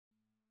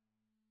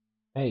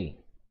Hey,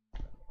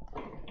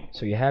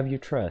 so you have your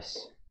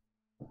trust,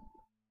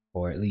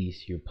 or at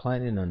least you're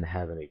planning on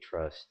having a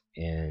trust,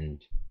 and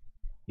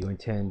you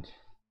intend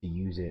to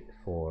use it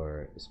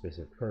for a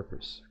specific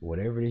purpose,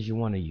 whatever it is you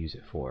want to use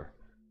it for,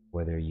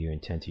 whether you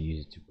intend to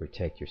use it to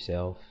protect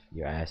yourself,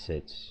 your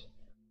assets,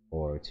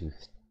 or to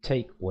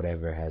take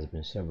whatever has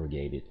been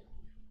subrogated,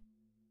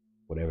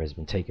 whatever has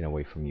been taken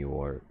away from you,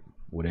 or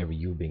whatever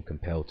you've been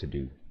compelled to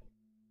do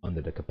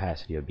under the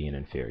capacity of being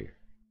inferior.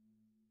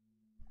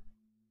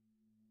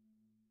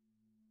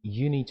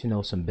 You need to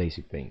know some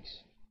basic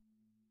things.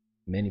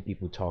 Many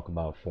people talk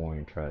about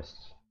foreign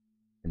trusts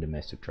and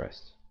domestic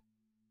trusts.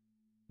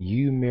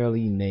 You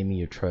merely naming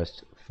your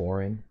trust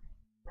foreign,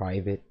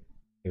 private,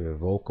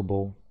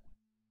 irrevocable,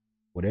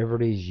 whatever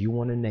it is you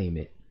want to name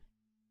it,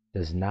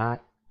 does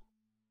not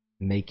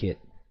make it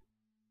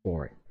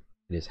foreign.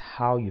 It is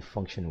how you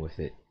function with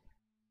it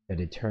that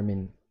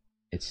determine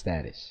its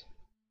status.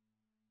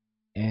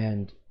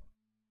 And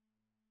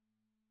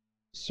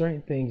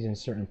certain things in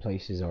certain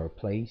places are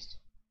placed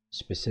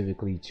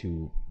specifically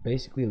to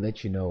basically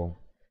let you know,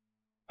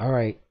 all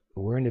right,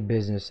 we're in the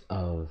business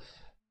of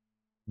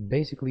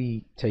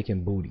basically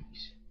taking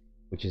booties,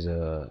 which is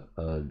a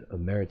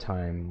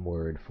maritime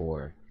word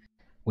for,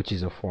 which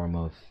is a form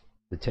of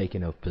the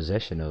taking of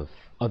possession of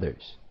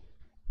others,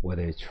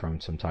 whether it's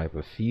from some type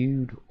of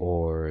feud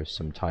or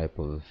some type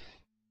of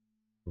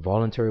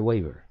voluntary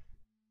waiver.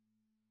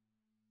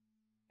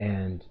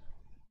 And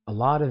a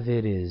lot of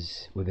it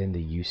is within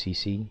the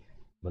UCC,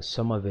 but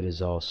some of it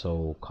is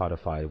also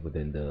codified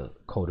within the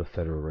Code of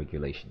Federal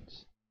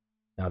Regulations.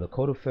 Now, the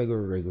Code of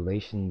Federal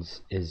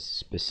Regulations is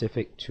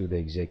specific to the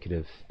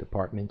executive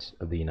departments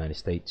of the United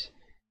States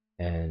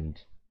and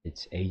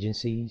its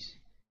agencies,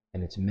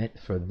 and it's meant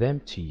for them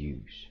to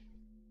use.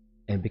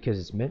 And because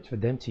it's meant for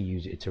them to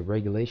use, it's a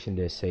regulation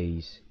that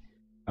says,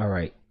 all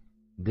right,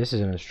 this is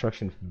an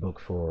instruction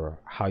book for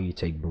how you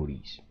take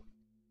booties.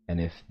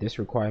 And if this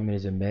requirement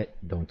isn't met,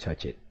 don't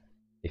touch it.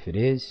 If it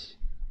is,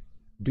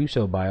 do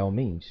so by all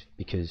means,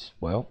 because,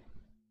 well,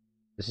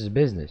 this is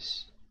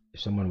business.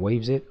 If someone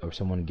waives it or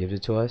someone gives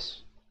it to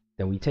us,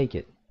 then we take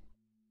it.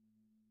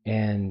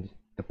 And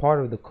the part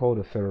of the Code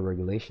of Federal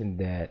Regulation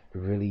that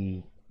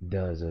really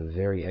does a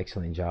very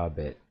excellent job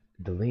at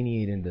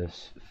delineating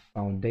this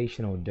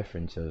foundational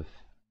difference of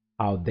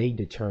how they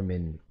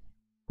determine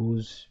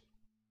whose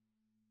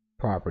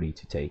property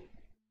to take,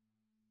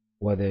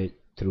 whether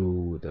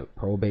through the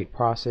probate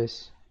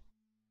process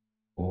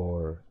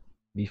or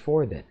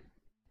before then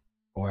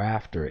or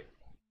after it,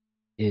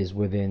 is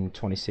within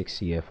 26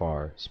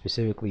 CFR,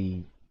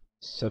 specifically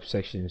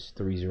subsections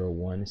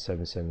 301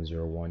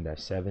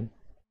 7701-7.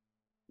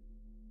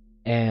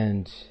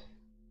 And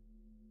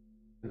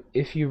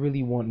if you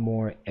really want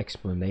more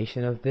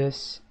explanation of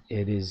this,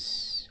 it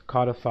is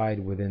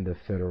codified within the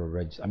Federal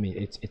Register. I mean,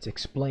 it's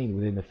explained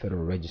within the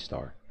Federal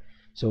Register.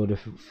 So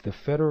the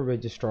Federal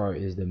Registrar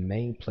is the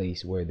main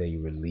place where they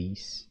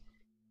release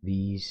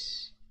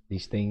these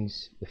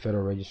things. The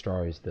Federal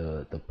Registrar is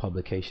the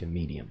publication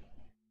medium.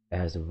 It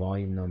has the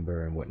volume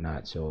number and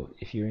whatnot. So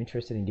if you're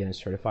interested in getting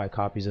certified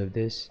copies of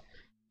this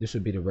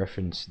would be the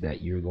reference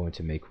that you're going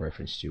to make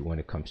reference to when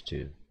it comes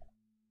to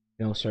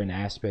certain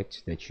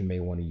aspects that you may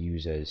want to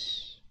use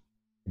as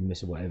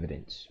admissible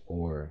evidence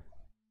or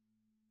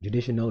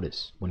judicial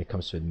notice when it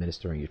comes to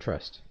administering your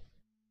trust,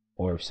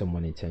 or if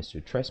someone intends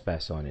to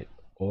trespass on it,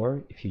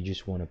 or if you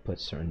just want to put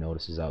certain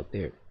notices out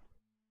there.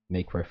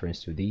 Make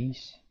reference to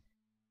these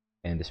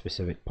and the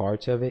specific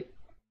parts of it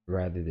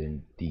rather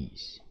than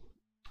these.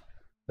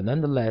 But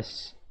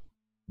nonetheless,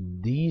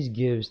 these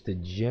gives the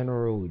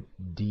general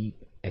deep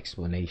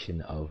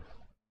explanation of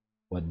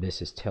what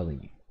this is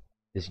telling you.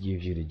 This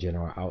gives you the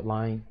general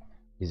outline.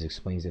 This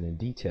explains it in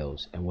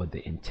details and what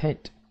the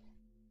intent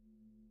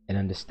and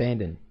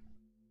understanding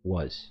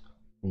was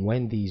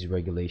when these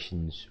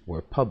regulations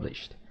were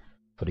published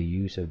for the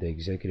use of the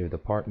executive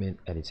department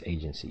and its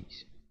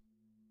agencies.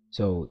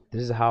 So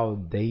this is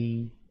how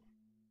they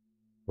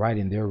write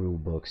in their rule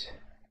books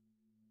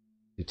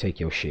to take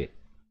your shit.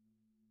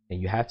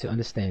 And you have to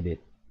understand it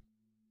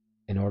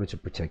in order to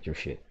protect your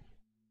shit.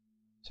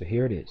 So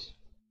here it is.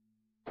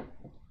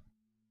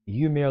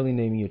 You merely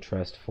naming your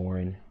trust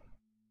foreign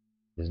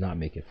does not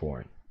make it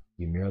foreign.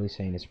 You merely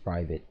saying it's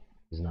private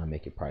does not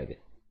make it private.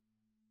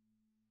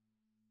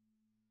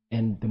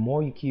 And the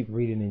more you keep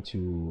reading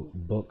into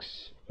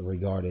books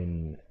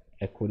regarding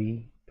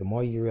equity, the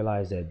more you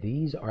realize that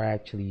these are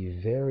actually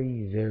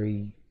very,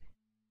 very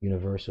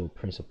universal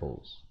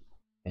principles.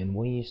 And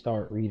when you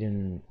start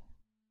reading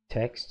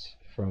texts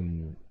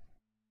from,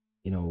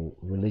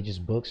 religious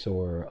books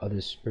or other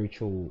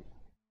spiritual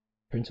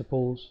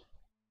principles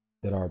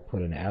that are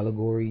put in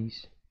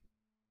allegories,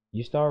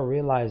 you start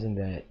realizing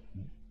that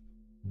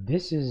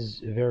this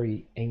is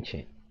very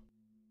ancient.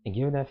 And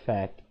given that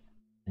fact,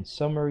 in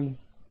summary,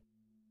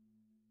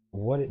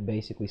 what it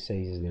basically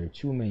says is there are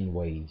two main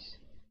ways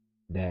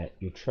that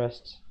your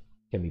trust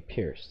can be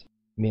pierced.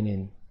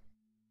 Meaning,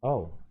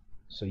 oh,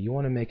 so you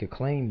want to make a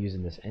claim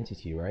using this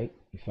entity, right?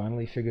 You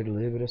finally figured a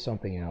little bit of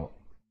something out.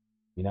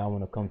 You now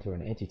want to come to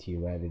an entity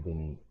rather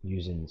than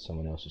using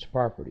someone else's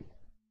property.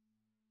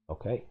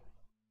 Okay,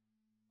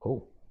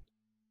 cool.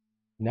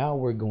 Now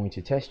we're going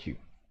to test you.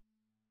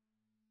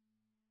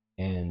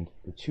 And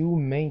the two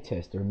main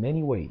tests, there are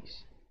many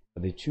ways,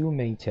 but the two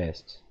main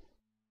tests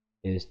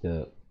is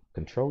the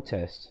control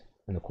test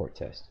and the court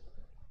test.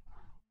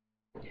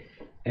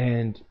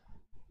 And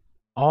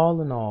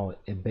all in all,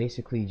 it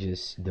basically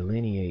just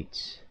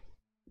delineates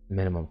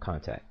minimum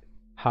contact,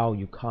 how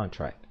you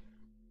contract.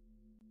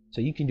 So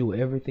you can do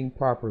everything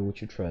proper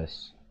with your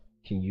trust.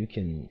 You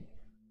can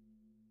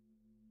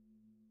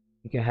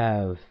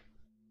have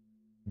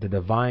the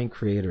divine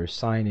creator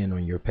sign in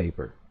on your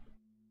paper.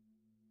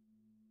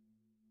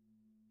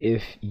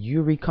 If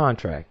you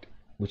recontract,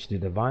 which the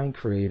divine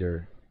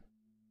creator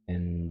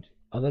and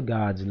other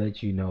gods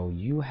let you know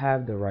you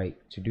have the right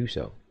to do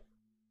so.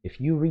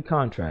 If you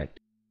recontract,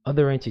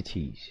 other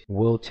entities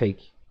will take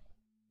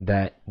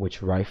that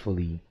which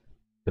rightfully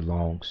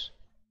belongs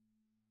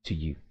to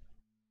you.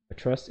 A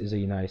trust is a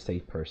United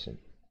States person.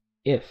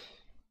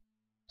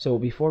 So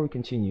before we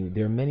continue,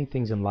 there are many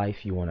things in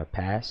life you want to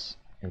pass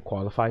and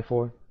qualify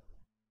for.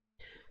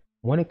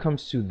 When it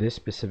comes to this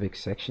specific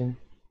section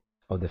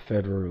of the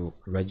Federal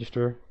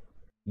Register,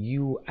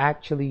 you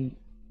actually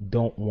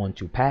don't want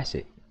to pass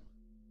it.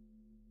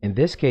 In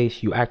this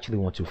case, you actually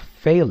want to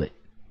fail it.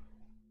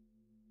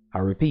 I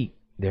repeat,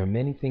 there are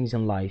many things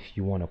in life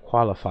you want to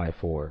qualify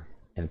for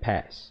and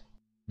pass.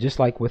 Just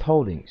like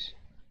withholdings,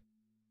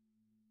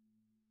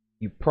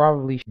 you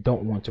probably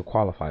don't want to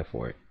qualify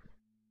for it.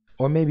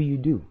 Or maybe you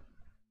do.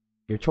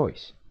 Your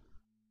choice.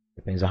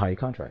 Depends on how you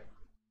contract.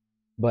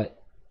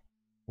 But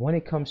when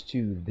it comes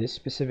to this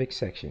specific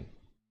section,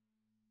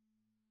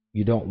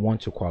 you don't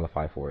want to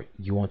qualify for it.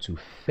 You want to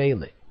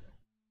fail it.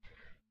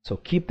 So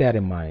keep that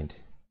in mind,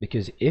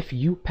 because if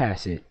you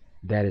pass it,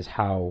 that is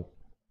how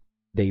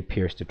they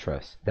pierce the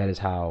trust. That is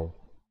how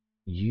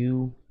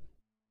you,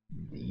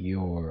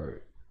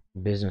 your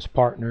business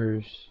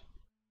partners,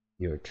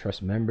 your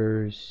trust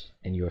members,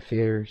 and your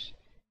affairs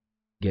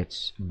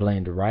gets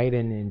blended right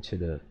into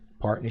the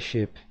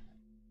partnership,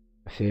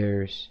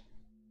 affairs,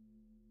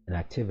 and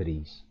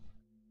activities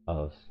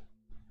of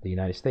the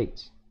United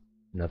States.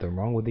 Nothing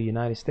wrong with the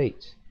United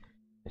States.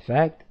 In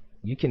fact,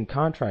 you can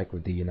contract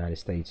with the United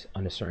States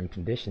under certain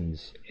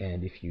conditions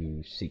and if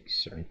you seek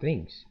certain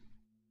things.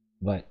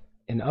 But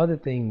in other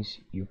things,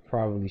 you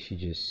probably should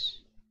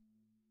just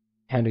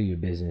handle your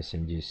business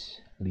and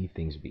just leave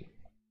things be.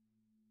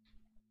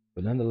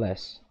 But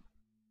nonetheless,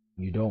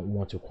 you don't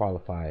want to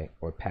qualify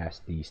or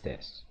pass these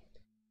tests.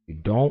 You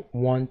don't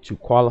want to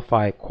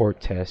qualify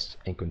court tests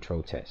and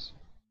control tests.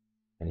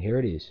 And here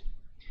it is.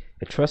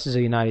 A trust is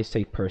a United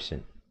States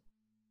person.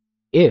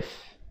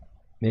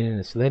 Meaning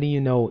it's letting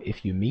you know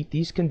if you meet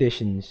these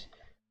conditions,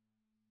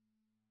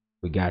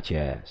 we got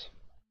your ass.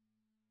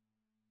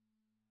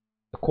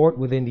 The court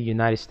within the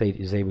United States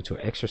is able to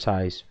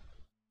exercise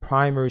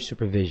primary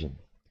supervision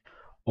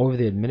over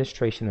the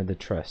administration of the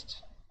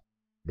trust.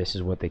 This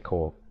is what they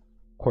call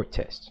court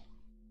tests.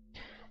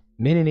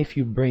 Meaning if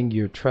you bring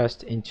your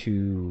trust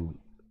into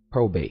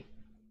probate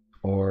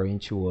or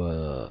into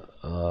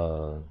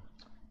a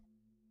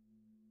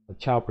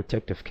child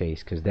protective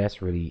case, because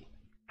that's really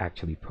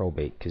actually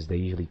probate, because they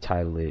usually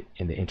title it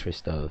in the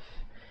interest of,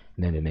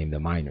 and then they name the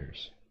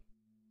minors.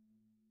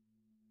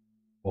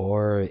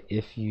 Or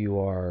if you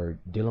are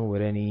dealing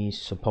with any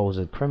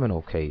supposed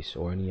criminal case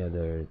or any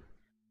other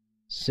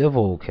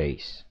civil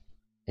case,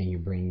 and you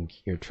bring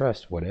your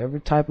trust, whatever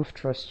type of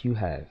trust you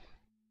have,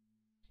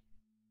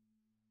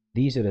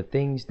 these are the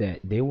things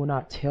that they will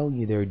not tell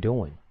you they're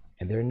doing,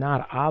 and they're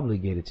not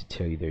obligated to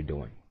tell you they're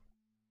doing.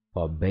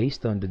 But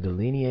based on the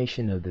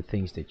delineation of the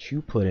things that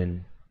you put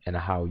in and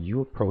how you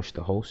approach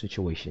the whole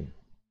situation,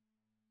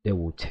 they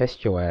will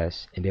test your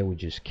ass and they will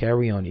just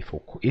carry on.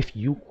 If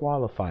you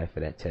qualify for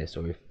that test,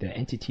 or if the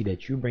entity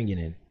that you're bringing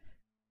in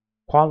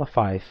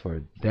qualify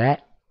for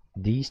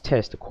these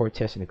tests, the court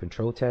test and the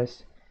control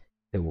test,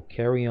 they will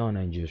carry on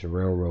and just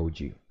railroad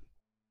you.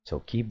 So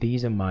keep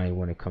these in mind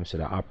when it comes to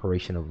the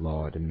operation of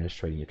law and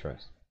administrating your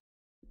trust.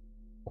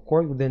 A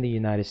court within the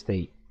United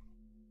States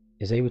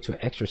is able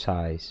to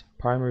exercise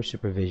primary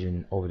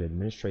supervision over the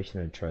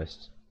administration of the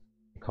trust,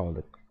 called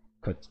the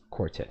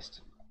court test.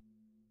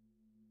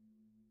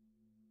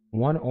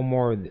 One or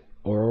more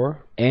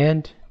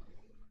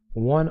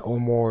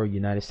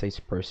United States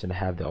person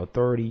have the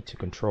authority to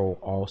control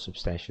all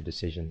substantial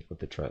decisions of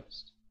the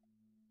trust.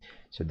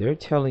 So they're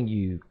telling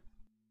you,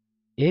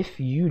 if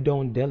you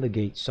don't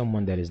delegate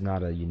someone that is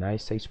not a United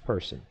States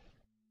person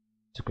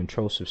to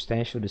control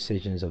substantial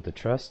decisions of the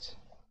trust,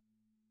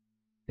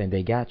 then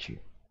they got you.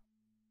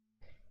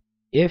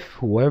 If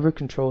whoever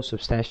controls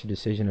substantial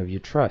decision of your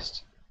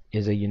trust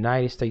is a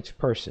United States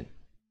person,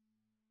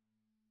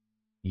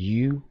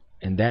 you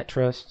and that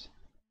trust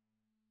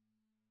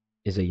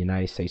is a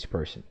United States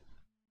person.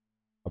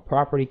 A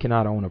property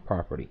cannot own a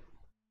property.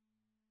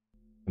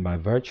 And by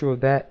virtue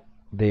of that,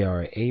 they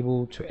are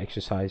able to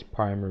exercise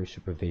primary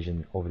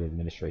supervision over the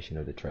administration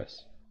of the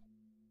trust.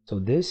 So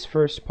this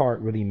first part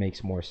really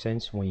makes more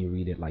sense when you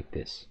read it like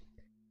this.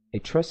 A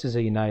trust is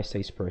a United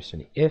States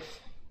person if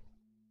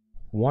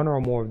one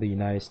or more of the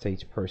United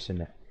States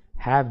person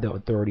have the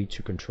authority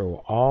to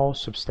control all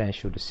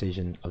substantial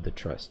decision of the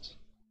trust,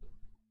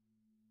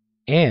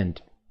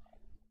 and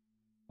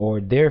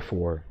or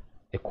therefore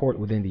a court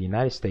within the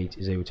United States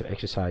is able to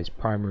exercise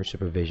primary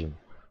supervision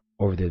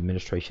over the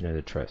administration of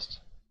the trust.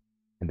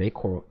 And they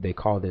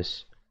call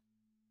this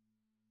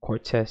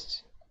court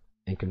test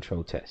and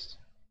control test.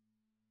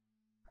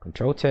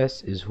 Control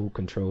test is who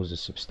controls the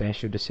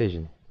substantial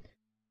decision.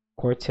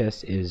 Court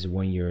test is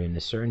when you're in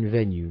a certain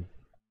venue.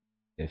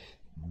 If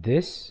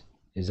this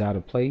is out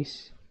of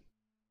place,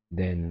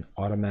 then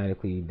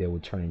automatically they will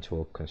turn into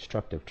a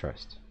constructive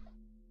trust.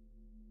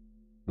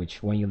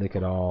 Which, when you look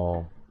at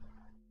all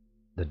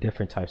the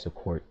different types of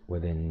court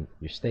within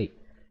your state,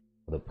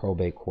 the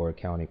probate court,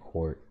 county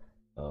court,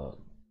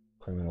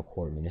 criminal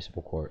court,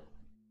 municipal court,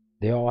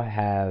 they all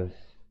have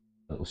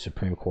a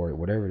Supreme Court,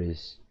 whatever it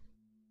is.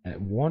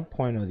 At one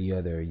point or the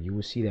other, you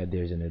will see that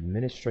there's an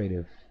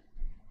administrative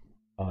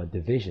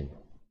division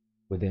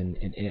within.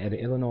 At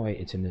Illinois,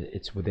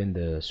 it's within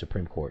the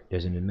Supreme Court.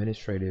 There's an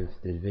administrative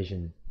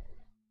division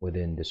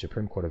within the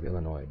Supreme Court of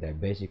Illinois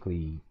that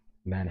basically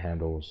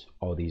manhandles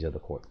all these other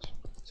courts.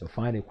 So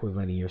find the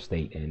equivalent in your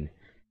state, and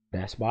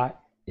that spot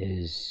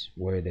is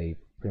where they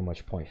pretty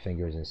much point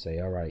fingers and say,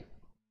 all right,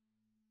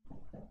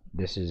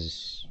 this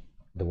is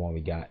the one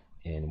we got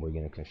and we're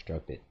going to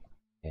construct it.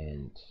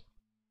 And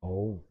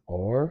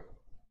or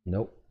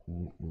nope,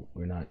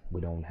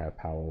 we don't have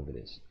power over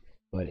this.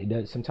 But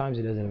sometimes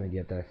it doesn't even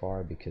get that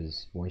far,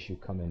 because once you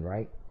come in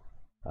right,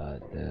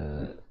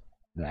 the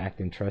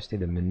acting trustee,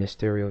 the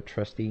ministerial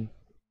trustee,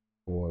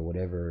 or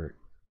whatever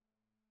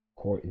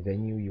court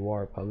venue you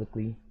are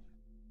publicly,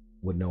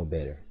 would know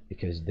better,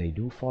 because they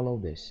do follow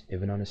this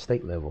even on a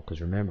state level.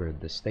 Because remember,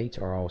 the states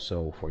are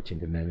also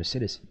 14th Amendment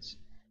citizens,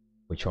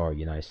 which are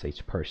United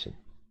States person,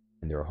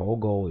 and their whole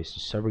goal is to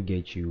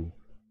subrogate you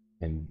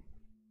and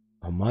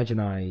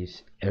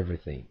homogenize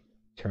everything,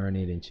 turn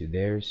it into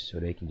theirs so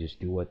they can just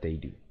do what they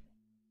do.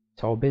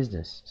 It's all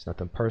business. It's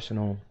nothing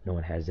personal. No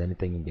one has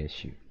anything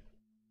against you.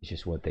 It's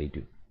just what they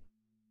do.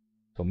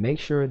 So make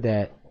sure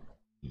that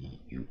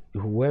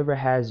whoever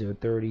has the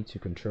authority to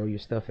control your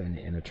stuff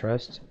in a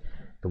trust,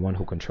 the one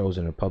who controls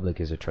in the public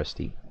is a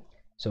trustee.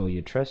 So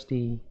your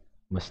trustee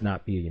must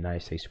not be a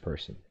United States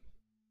person.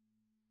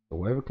 So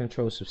whoever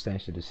controls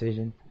substantial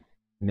decision,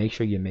 make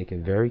sure you make it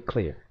very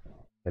clear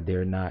that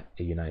they're not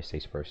a United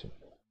States person.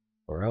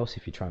 Or else,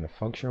 if you're trying to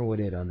function with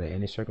it under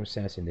any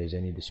circumstance and there's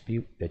any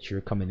dispute that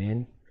you're coming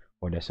in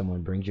or that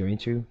someone brings you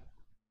into,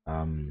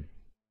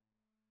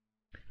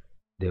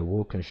 they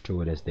will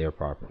construe it as their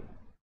property.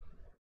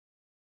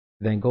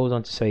 Then goes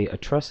on to say, a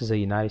trust is a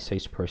United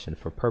States person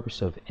for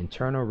purpose of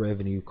internal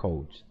revenue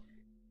codes.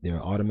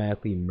 They're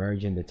automatically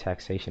merging the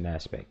taxation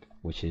aspect,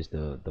 which is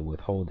the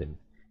withholding.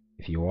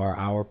 If you are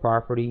our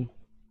property,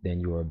 then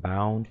you are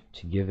bound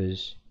to give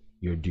us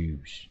your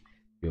dues.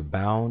 You're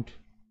bound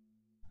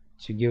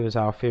to give us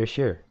our fair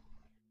share.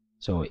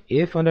 So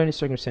if under any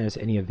circumstance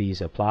any of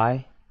these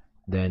apply,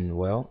 then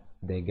well,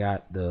 they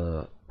got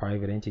the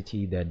private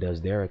entity that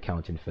does their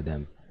accounting for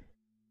them.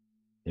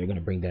 They're going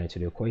to bring that into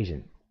the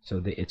equation.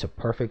 So it's a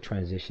perfect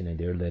transition, and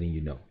they're letting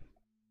you know.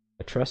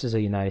 A trust is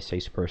a United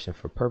States person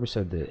for purpose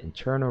of the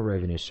Internal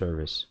Revenue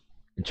Service,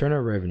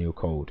 Internal Revenue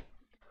Code,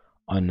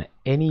 on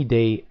any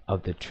day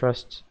of the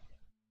trust,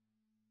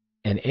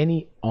 and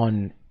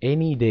on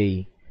any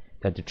day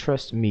that the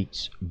trust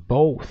meets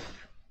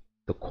both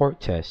the court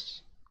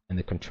test and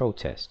the control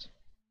test.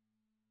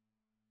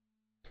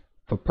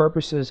 For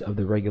purposes of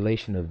the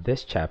regulation of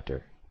this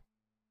chapter,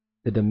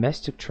 the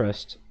domestic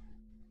trust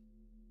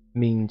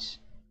means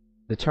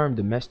the term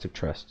domestic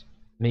trust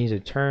means a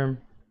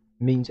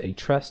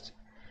trust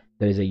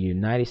that is a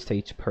United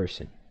States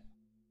person.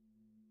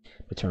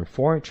 The term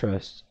foreign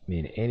trust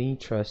means any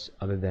trust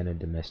other than a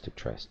domestic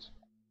trust,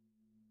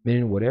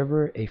 meaning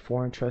whatever a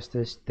foreign trust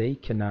is, they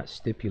cannot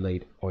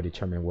stipulate or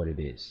determine what it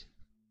is.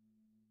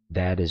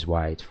 That is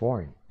why it's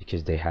foreign,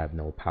 because they have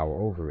no power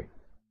over it.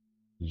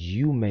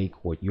 You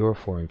make what your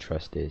foreign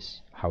trust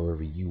is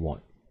however you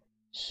want,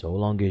 so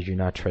long as you're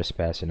not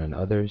trespassing on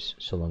others,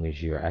 so long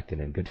as you're acting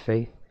in good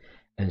faith,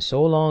 and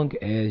so long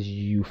as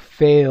you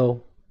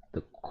fail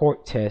the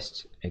court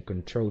tests and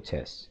control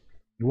tests.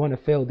 You want to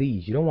fail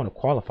these. You don't want to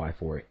qualify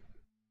for it.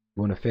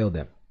 You want to fail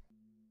them.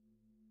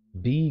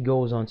 B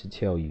goes on to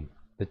tell you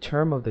the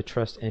term of the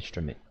trust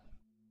instrument,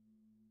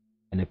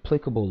 an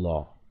applicable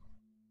law,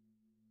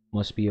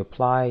 must be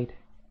applied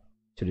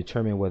to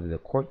determine whether the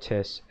court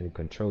tests and the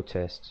control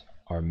tests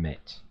are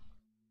met.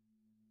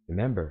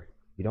 Remember,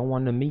 you don't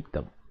want to meet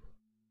them.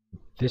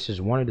 This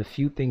is one of the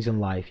few things in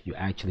life you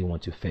actually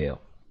want to fail.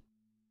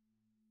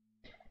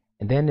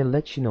 And then it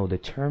lets you know the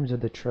terms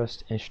of the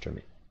trust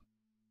instrument.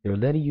 They're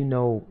letting you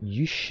know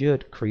you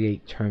should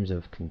create terms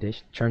and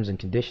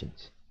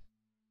conditions.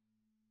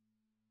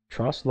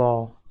 Trust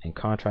law and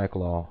contract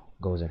law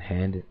goes in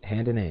hand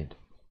in hand.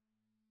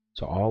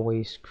 So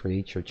always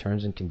create your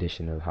terms and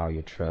conditions of how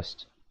your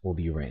trust will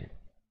be ran.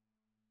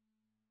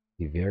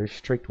 Be very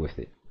strict with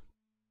it.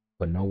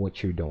 but know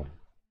what you're doing.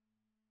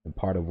 And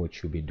part of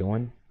what you'll be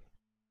doing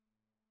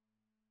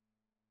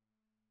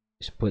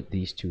is put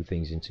these two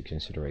things into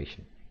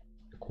consideration: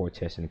 the core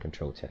test and the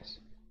control test.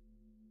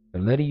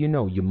 But letting you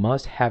know, you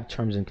must have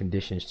terms and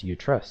conditions to your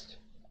trust.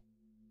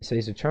 It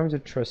says the terms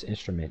of trust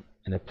instrument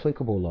and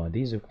applicable law.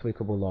 These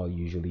applicable law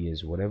usually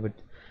is whatever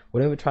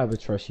type of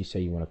trust you say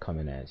you want to come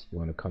in as. You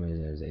want to come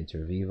in as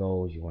inter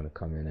vivos. You want to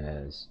come in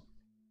as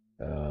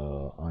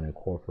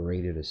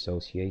unincorporated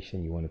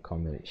association. You want to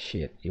come in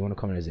shit. You want to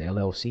come in as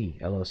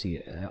LLC.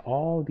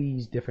 All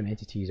these different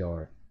entities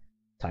are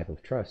type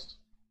of trust.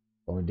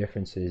 The only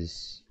difference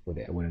is with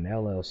an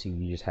LLC,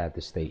 you just have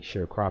to state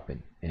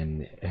sharecropping,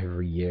 and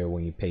every year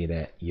when you pay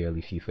that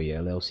yearly fee for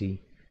your LLC,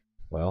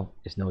 well,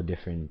 it's no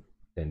different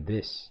than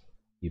this.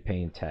 You're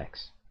paying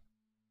tax,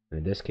 and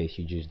in this case,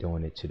 you're just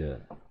doing it to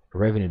the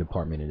revenue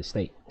department in the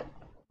state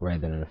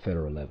rather than a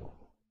federal level.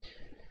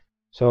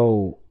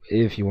 So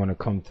if you want to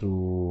come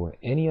through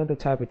any other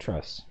type of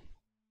trust,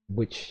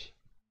 which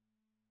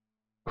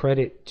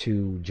credit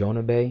to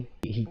Jonah Bey,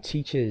 he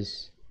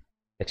teaches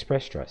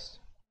express trust,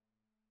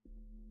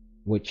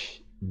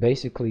 which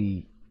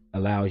basically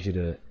allows you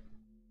to,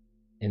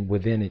 and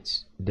within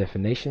its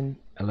definition,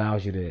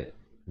 allows you to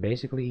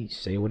basically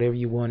say whatever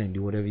you want and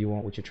do whatever you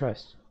want with your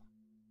trust.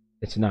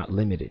 It's not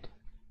limited.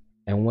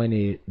 And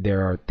when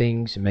there are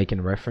things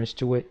making reference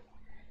to it,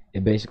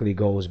 it basically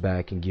goes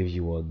back and gives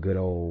you a good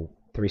old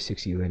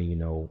 360 letting you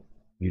know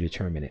you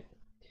determine it.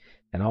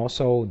 And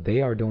also,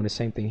 they are doing the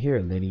same thing here,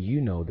 letting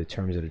you know the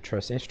terms of the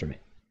trust instrument.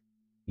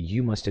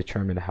 You must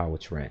determine how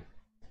it's ran.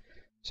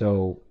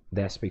 So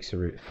that speaks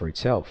for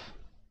itself.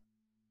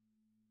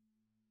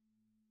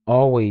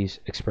 Always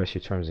express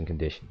your terms and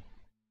conditions.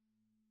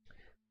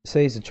 It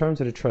says the terms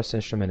of the trust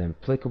instrument and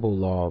applicable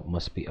law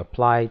must be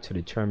applied to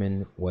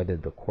determine whether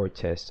the core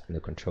test and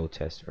the control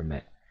test are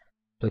met.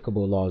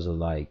 Applicable laws are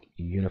like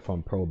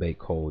Uniform Probate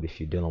Code if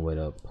you're dealing with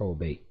a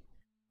probate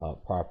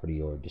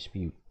property or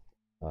dispute.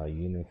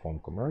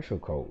 Uniform Commercial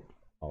Code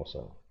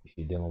also if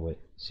you're dealing with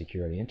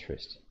security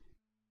interest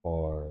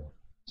or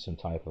some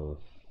type of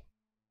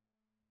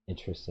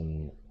interest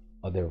in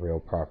other real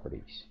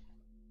properties,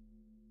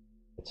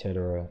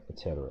 etc.,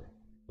 etc.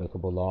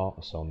 Applicable law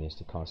also means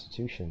the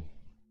Constitution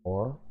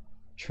or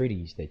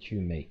treaties that you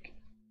make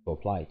to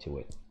apply to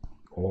it,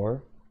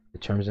 or the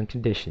terms and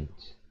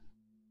conditions.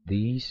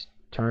 These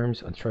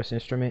terms of trust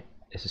instrument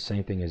is the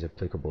same thing as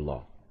applicable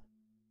law.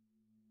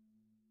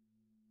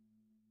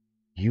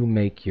 You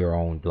make your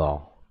own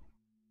law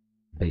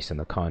based on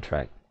the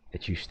contract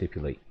that you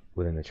stipulate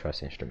within the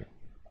trust instrument.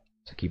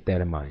 So keep that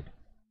in mind.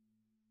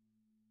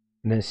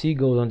 And then C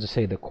goes on to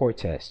say the core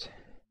test.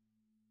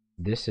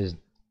 This is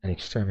an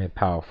extremely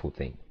powerful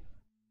thing.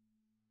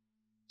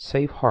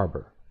 Safe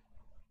harbor.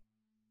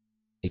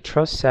 A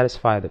trust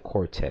satisfies the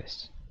core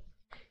test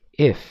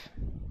if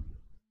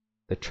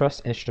the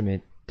trust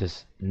instrument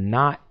does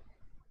not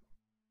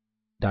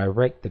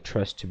direct the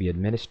trust to be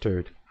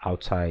administered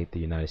outside the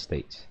United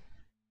States.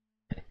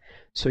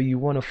 So you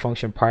want to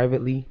function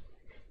privately,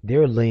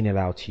 they're laying it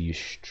out to you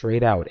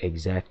straight out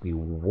exactly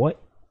what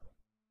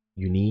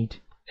you need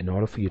in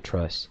order for your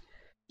trust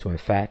to in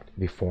fact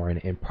be foreign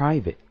and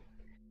private.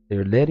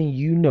 They're letting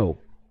you know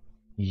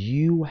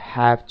you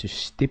have to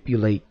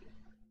stipulate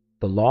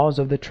the laws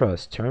of the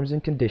trust, terms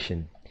and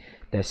conditions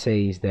that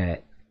says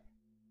that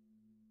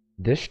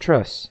this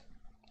trust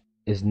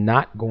is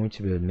not going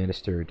to be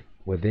administered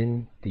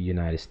within the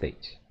United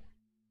States,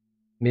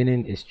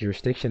 meaning its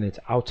jurisdiction is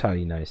outside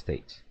the United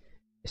States.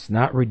 It's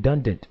not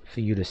redundant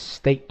for you to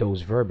state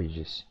those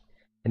verbiages,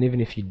 and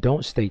even if you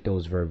don't state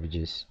those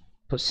verbiages,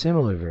 put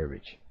similar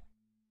verbiage.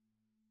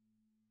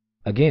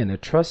 Again, a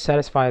trust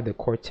satisfies the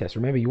core test.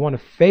 Remember, you want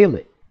to fail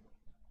it.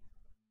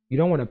 You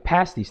don't want to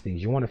pass these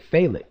things. You want to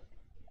fail it.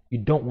 You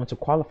don't want to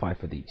qualify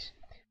for these.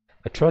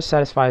 A trust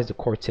satisfies the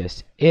core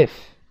test if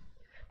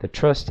the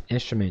trust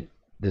instrument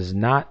does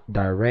not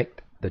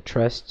direct the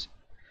trust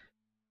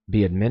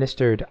be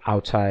administered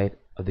outside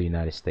of the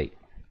United States.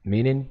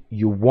 Meaning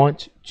you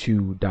want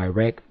to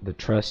direct the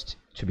trust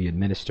to be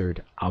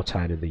administered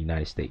outside of the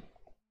United States.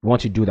 You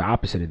want to do the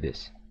opposite of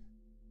this.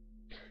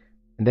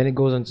 And then it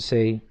goes on to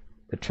say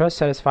the trust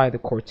satisfies the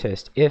core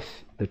test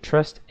if the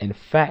trust in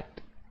fact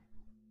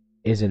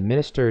is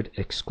administered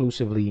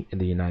exclusively in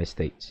the United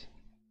States.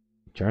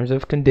 In terms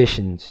of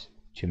conditions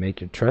to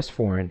make your trust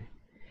foreign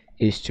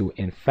is to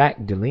in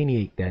fact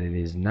delineate that it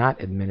is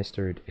not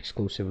administered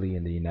exclusively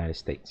in the United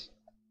States.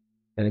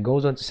 Then it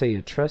goes on to say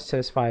a trust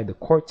satisfies the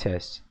core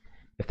test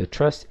if the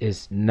trust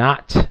is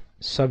not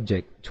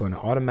subject to an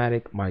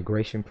automatic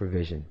migration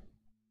provision.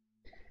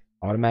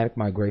 Automatic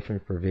migration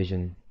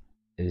provision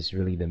is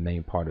really the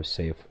main part of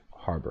safe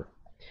harbor,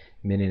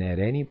 meaning at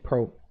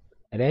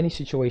any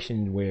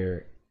situation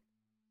where,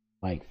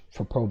 like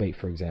for probate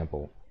for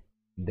example,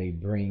 they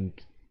bring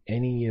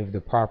any of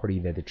the property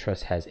that the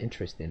trust has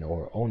interest in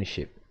or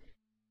ownership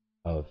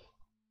of,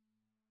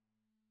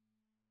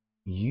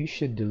 you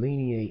should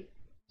delineate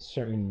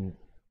certain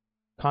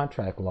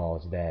contract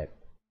laws that,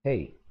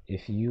 hey,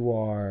 if you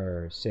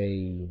are,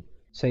 say,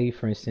 Say,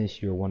 for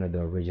instance, you're one of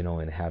the original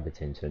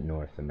inhabitants of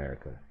North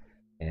America,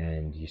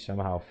 and you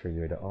somehow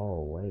figured,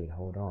 oh, wait,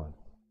 hold on.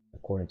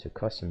 According to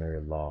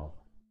customary law,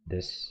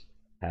 this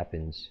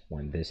happens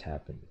when this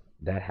happened.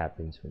 That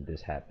happens when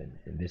this happened,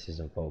 and this is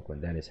invoked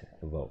when that is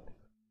invoked.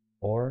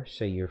 Or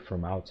say you're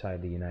from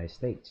outside the United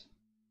States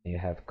and you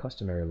have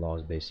customary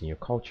laws based on your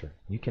culture.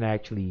 You can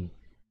actually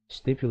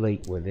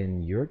stipulate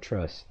within your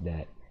trust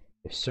that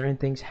if certain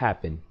things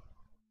happen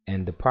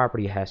and the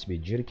property has to be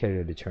adjudicated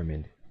or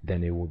determined,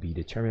 then it will be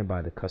determined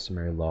by the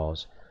customary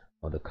laws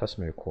or the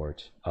customary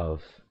courts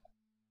of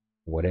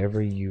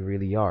whatever you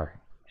really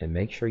are. And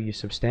make sure you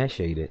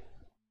substantiate it.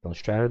 Don't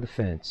straddle the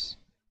fence.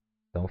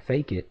 Don't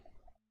fake it,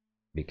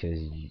 because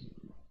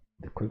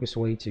the quickest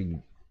way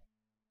to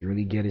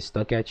really get it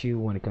stuck at you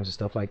when it comes to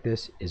stuff like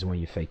this is when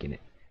you're faking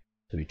it.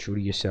 So be true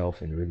to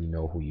yourself and really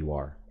know who you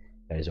are.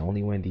 That is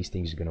only when these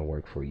things are going to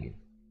work for you.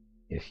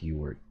 If you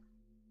were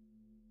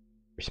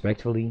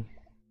respectfully,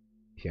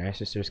 if your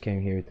ancestors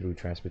came here through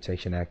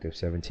Transportation Act of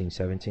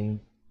 1717,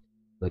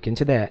 look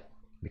into that,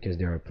 because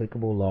there are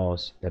applicable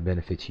laws that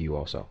benefit you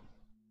also.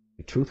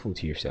 Be truthful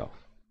to yourself,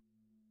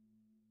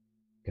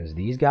 because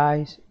these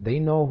guys, they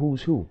know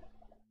who's who.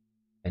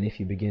 And if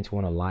you begin to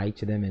want to lie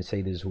to them and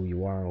say this is who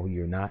you are or who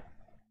you're not,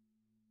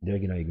 they're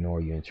going to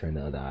ignore you and turn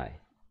the other eye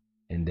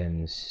and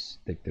then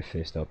stick the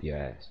fist up your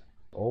ass.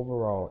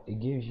 Overall, it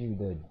gives you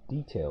the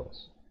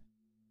details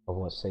of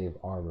what safe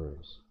harbor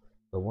is.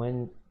 But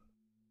when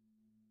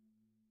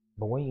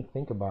you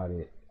think about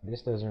it,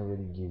 this doesn't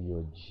really give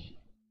you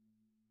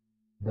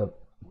the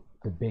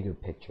bigger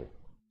picture.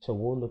 So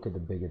we'll look at the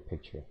bigger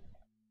picture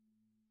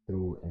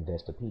through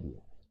Investopedia.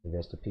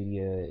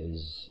 Investopedia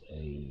is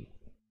a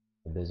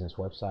business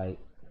website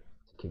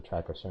to keep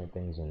track of certain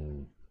things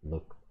and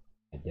look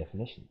at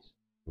definitions.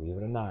 Believe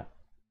it or not,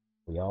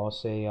 we all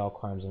say all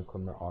crimes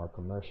are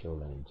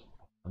commercial,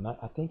 and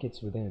I think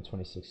it's within the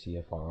 26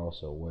 CFR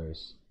also, where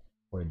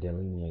it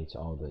delineates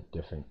all the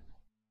different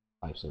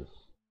types of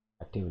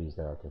activities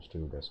that are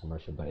construed as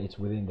commercial, but it's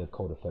within the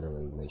Code of Federal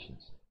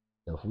Regulations.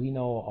 So if we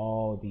know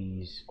all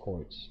these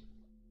courts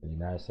in the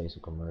United States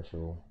are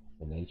commercial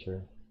in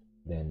nature,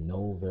 then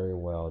know very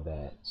well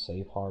that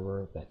safe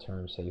harbor, that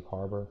term safe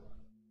harbor,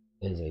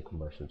 is a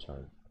commercial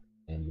term,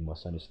 and you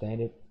must understand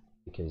it,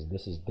 because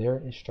this is their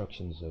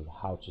instructions of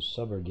how to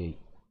subrogate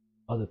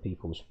other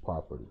people's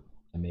property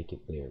and make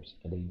it theirs,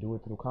 and they do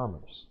it through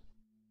commerce.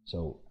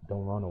 So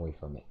don't run away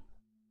from it.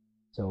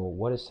 So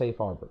what is safe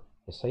harbor?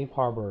 A safe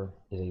harbor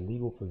is a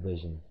legal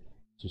provision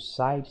to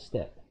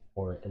sidestep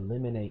or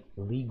eliminate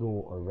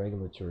legal or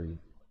regulatory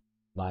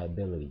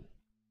liability.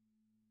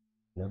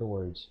 In other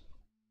words,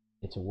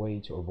 it's a way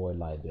to avoid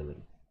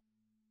liability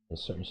in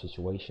certain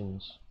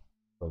situations,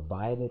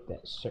 provided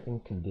that certain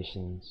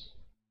conditions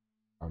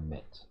are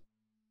met.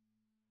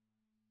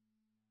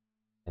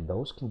 And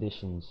those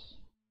conditions,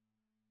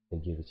 they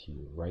give it to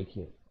you right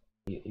here.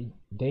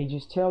 They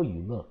just tell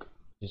you, look,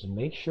 just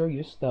make sure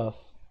your stuff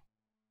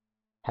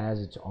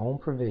has its own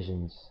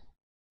provisions,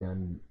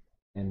 and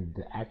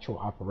the actual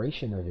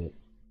operation of it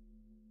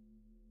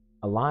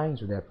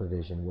aligns with that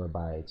provision,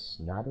 whereby it's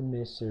not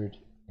administered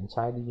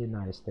inside the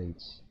United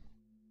States,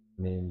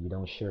 meaning you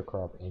don't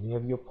sharecrop any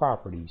of your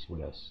properties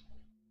with us,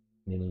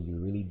 meaning you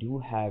really do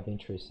have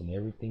interest in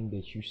everything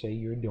that you say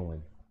you're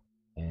doing,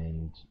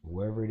 and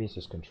whoever it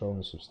is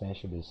controlling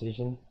substantial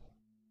decision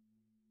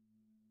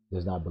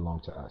does not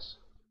belong to us.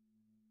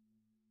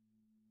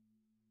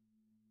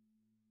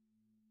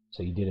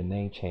 So you did a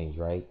name change,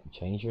 right? You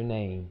change your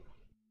name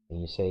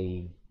and you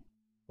say,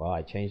 well,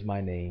 I changed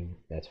my name,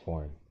 that's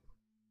foreign.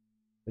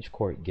 Which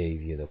court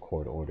gave you the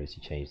court orders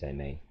to change that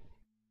name?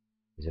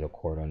 Is it a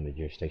court under the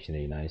jurisdiction of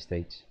the United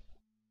States?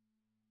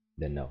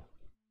 Then no,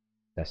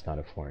 that's not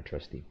a foreign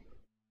trustee.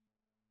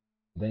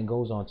 Then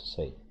goes on to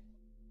say,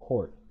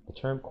 court. The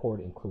term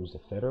court includes the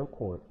federal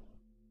court,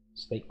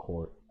 state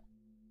court,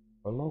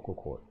 or local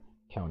court,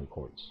 county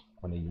courts.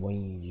 When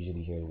you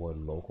usually hear the word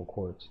local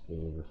courts, they're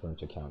referring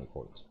to county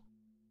courts.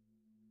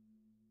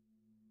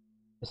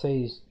 It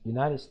says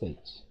United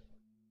States.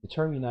 The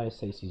term United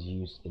States is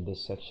used in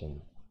this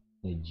section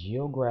in a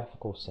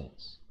geographical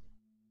sense.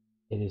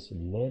 It is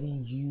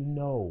letting you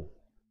know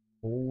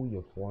who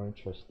your foreign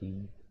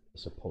trustee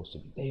is supposed to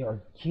be. They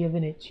are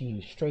giving it to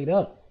you straight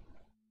up.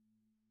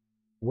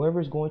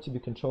 Whoever is going to be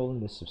controlling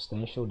this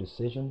substantial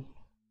decision,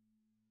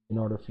 in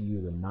order for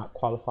you to not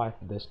qualify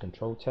for this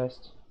control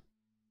test,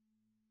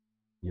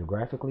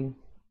 geographically,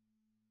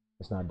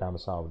 it's not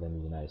domiciled within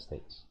the United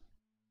States.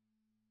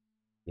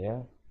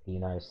 Yeah, the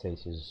United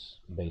States is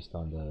based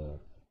on the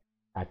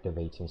Act of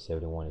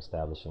 1871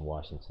 established in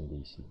Washington,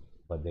 D.C.,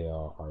 but there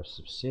are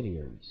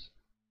subsidiaries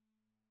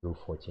through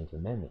 14th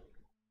Amendment,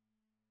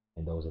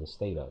 and those are the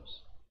state ofs.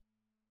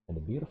 And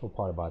the beautiful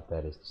part about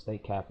that is the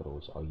state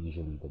capitals are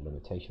usually the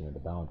limitation of the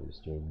boundaries,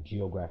 the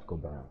geographical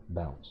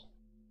bounds.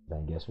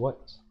 Then guess what?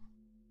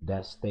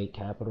 That state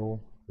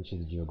capital, which is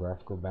the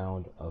geographical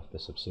bound of the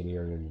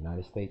subsidiary of the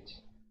United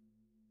States,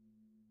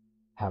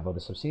 have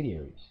other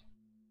subsidiaries,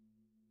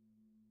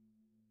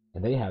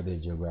 and they have their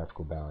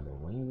geographical bound.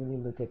 And when you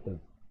really look at the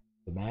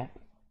map,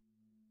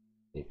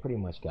 They pretty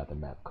much got the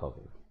map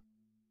covered.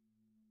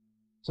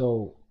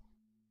 So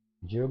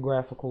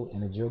geographical,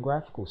 in a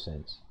geographical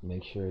sense,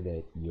 make sure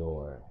that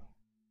your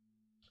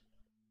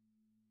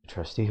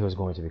trustee who is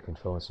going to be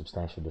controlling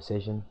substantial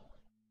decision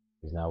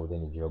is now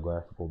within the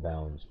geographical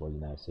bounds where the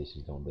United States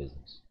is doing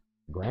business.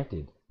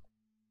 Granted,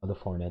 other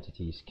foreign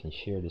entities can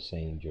share the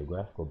same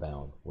geographical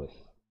bound with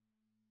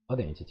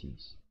other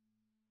entities.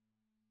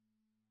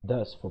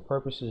 Thus, for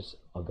purposes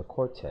of the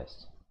court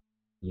test,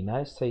 the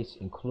United States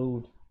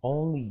include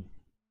only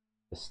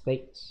the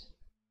states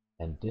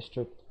and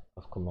District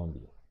of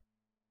Columbia.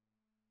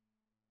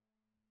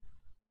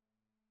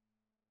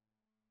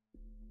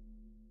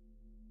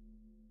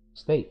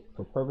 State,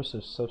 for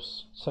purposes of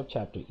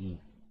subchapter E,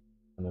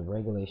 and the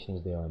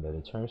regulations thereunder,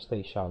 the term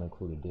state shall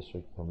include the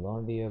District of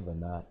Columbia, but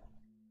not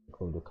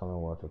include the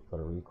Commonwealth of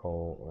Puerto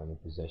Rico or any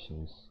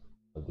possessions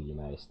of the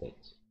United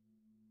States.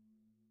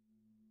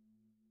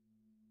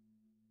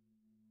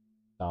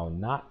 Shall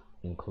not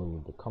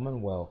include the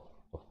Commonwealth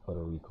of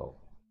Puerto Rico.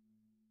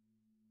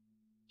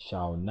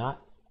 Shall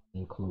not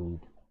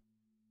include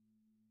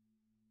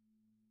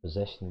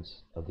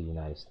possessions of the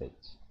United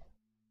States.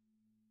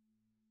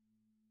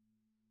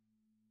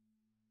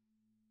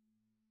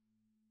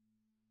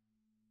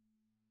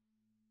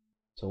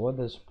 So what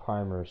does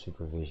primary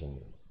supervision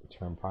mean? The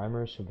term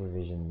primary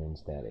supervision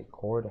means that a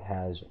court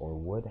has or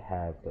would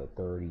have the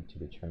authority to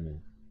determine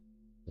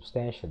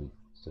substantially.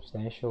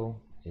 Substantial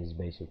is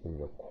basically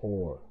the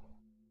core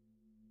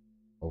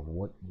of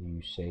what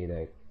you say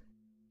that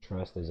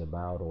trust is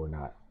about or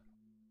not.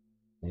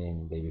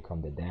 And they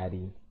become the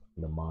daddy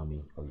and the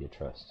mommy of your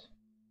trust.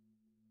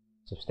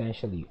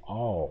 Substantially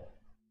all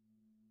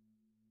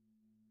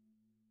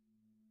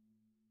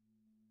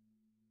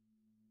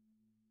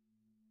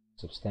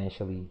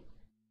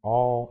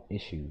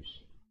issues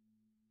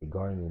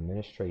regarding the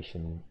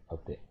administration of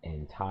the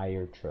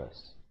entire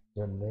trust.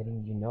 They're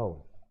letting you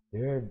know.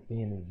 They're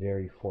being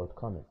very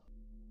forthcoming.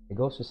 It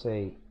goes to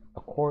say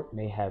a court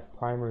may have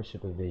primary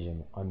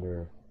supervision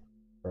under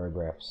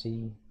paragraph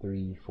C,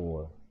 3,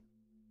 4,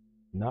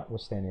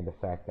 notwithstanding the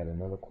fact that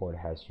another court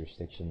has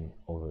jurisdiction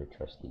over a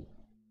trustee,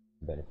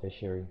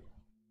 beneficiary,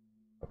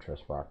 or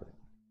trust property.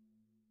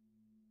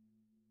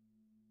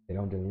 They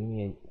don't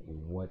delineate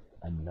what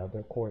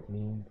another court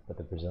means, but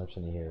the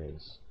presumption here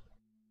is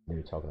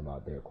they're talking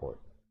about their court,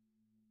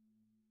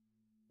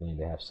 meaning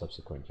they have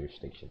subsequent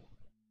jurisdiction,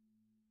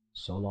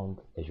 so long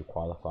as you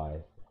qualify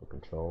for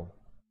control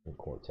and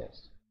court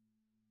test.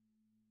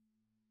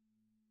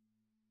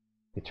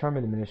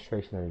 Determined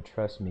administration of the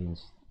trust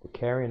means the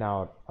carrying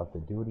out of the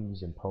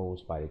duties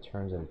imposed by the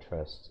terms of the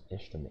trust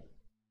instrument.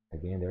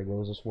 Again, there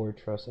goes this word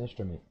trust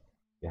instrument.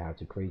 You have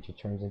to create your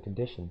terms and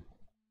conditions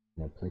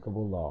and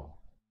applicable law.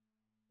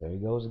 There he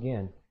goes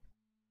again.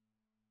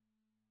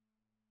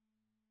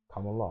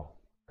 Common law,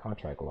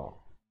 contract law,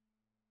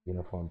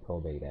 Uniform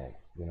Probate Act,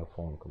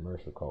 Uniform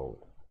Commercial Code.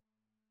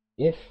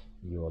 If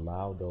you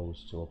allow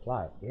those to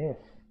apply,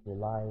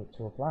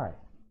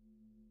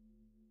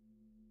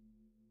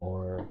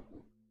 or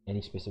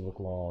any specific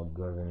law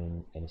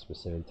governing any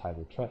specific type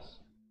of trust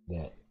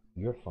that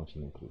you're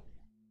functioning through,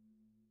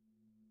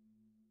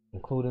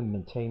 including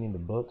maintaining the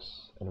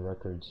books and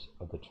records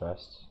of the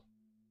trust,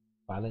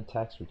 filing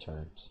tax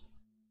returns,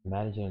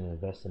 managing and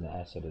investing the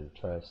asset of the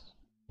trust,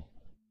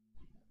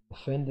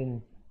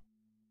 defending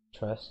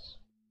trusts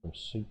from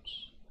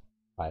suits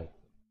by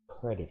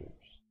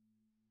creditors.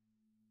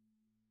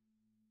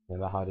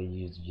 Remember how they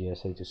use the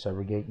GSA to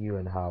subrogate you,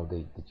 and how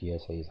the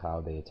GSA is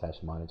how they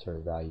attach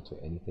monetary value to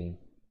anything,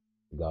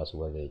 regardless of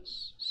whether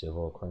it's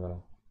civil or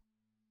criminal.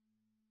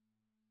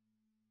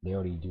 They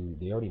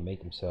already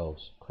make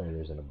themselves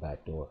creditors in the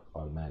back door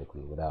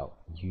automatically without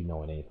you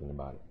knowing anything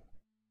about it.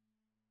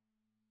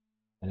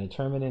 And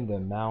determining the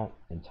amount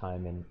and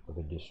timing of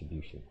the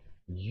distribution.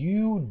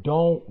 You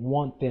don't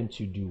want them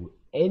to do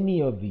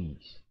any of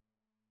these.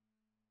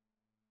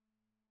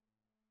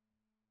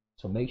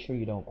 So make sure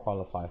you don't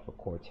qualify for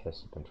court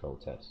test and control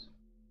tests.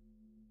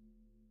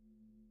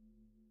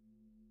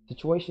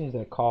 Situations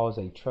that cause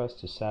a trust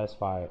to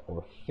satisfy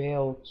or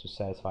fail to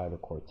satisfy the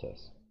court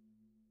test.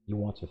 You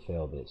want to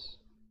fail this.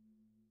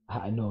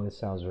 I know it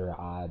sounds very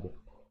odd.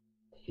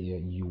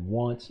 You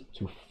want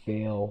to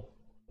fail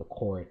the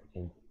court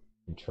and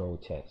control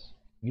test.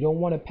 You don't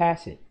want to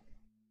pass it.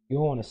 You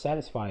don't want to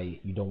satisfy it.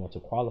 You don't want to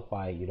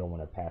qualify it. You don't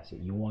want to pass it.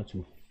 You want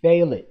to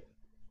fail it.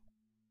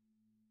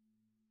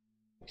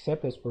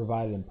 Except as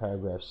provided in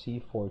paragraph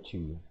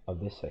C42 of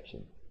this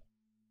section.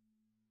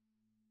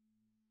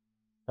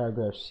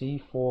 Paragraph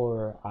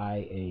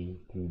C4IA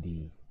through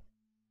D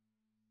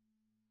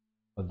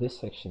of this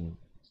section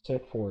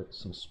set forth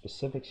some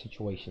specific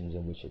situations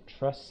in which a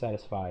trust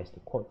satisfies the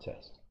court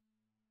test.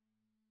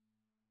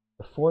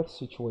 The fourth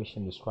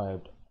situation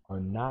described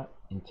are not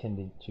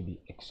intended to be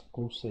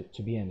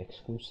an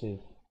exclusive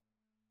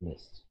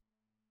list.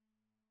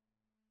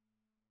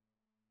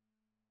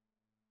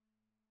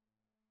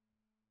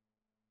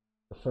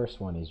 The first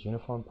one is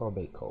Uniform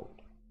Probate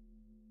Code.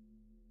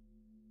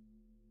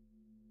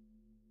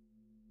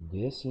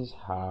 This is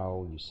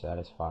how you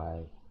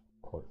satisfy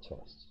court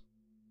test.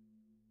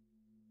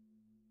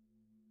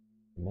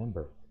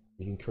 Remember,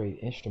 you can create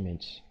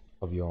instruments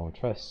of your own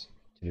trust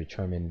to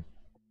determine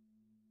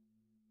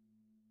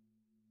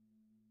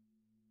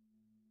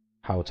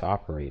how to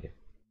operate it,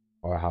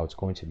 or how it's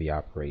going to be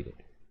operated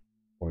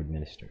or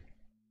administered.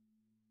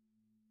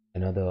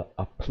 Another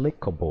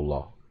applicable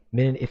law,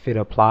 meaning if it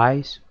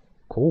applies,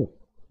 cool.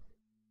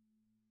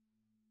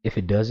 If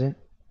it doesn't,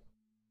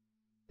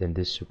 then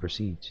this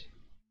supersedes.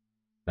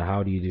 Now,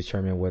 how do you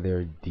determine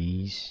whether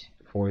these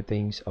four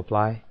things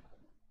apply?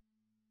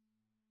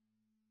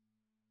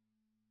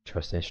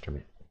 Trust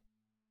instrument.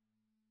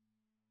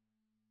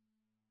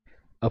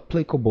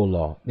 Applicable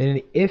law,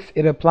 meaning if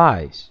it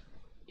applies,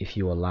 if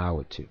you allow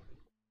it to.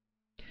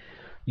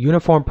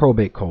 Uniform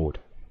probate code.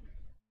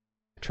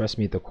 Trust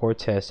me, the court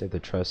test if the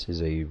trust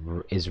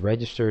is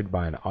registered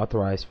by an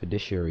authorized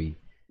fiduciary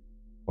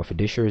or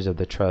fiduciaries of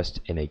the trust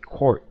in a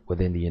court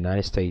within the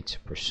United States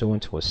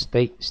pursuant to a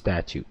state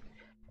statute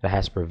that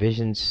has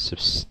provisions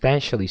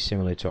substantially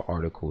similar to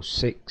Article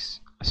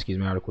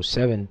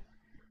 7,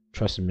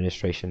 Trust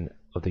Administration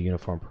of the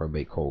Uniform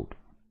Probate Code.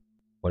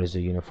 What is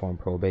the Uniform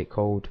Probate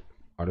Code?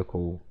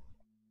 Article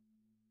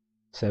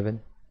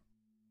 7.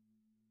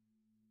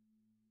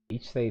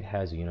 Each state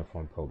has a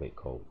uniform probate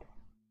code,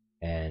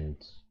 and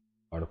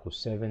Article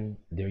 7,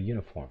 they're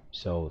uniform.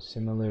 So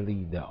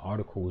similarly, the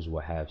articles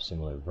will have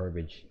similar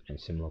verbiage and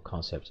similar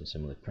concepts and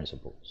similar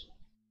principles.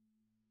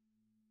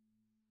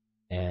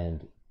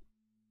 And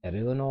at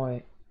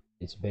Illinois,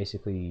 it's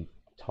basically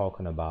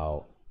talking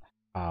about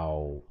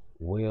how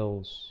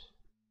wills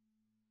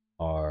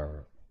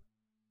are,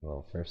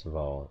 well, first of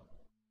all,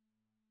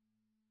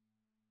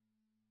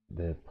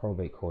 the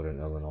probate code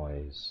in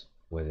Illinois is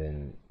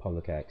within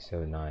Public Act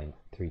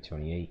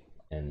 79328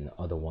 and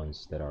other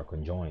ones that are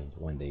conjoined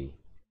when they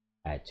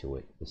add to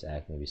it. This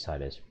act may be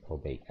cited as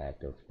Probate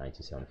Act of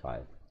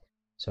 1975.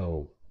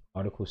 So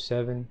Article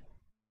 7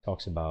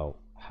 talks about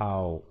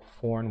how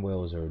foreign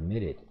wills are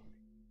admitted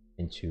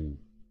into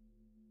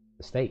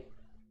the state.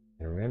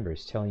 And remember,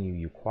 it's telling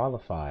you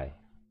qualify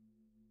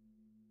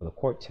for the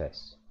court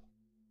test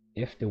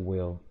if the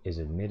will is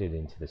admitted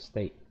into the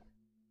state.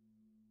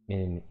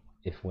 Meaning,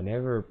 if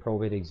whenever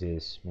probate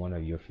exists, one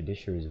of your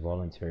fiduciaries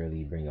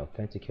voluntarily bring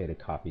authenticated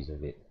copies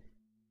of it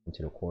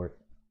into the court,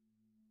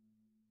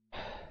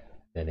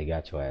 then they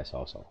got your ass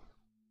also.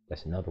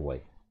 That's another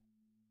way.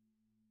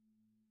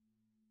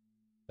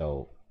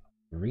 So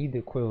read the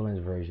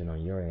equivalence version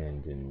on your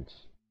end and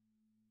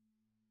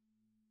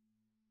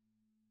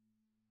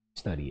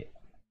study it.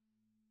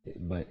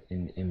 But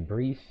in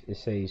brief, it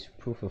says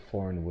proof of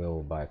foreign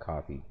will by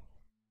copy.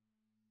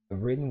 A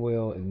written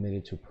will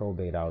admitted to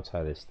probate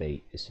outside the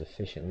state is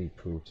sufficiently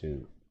proved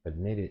to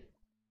admit it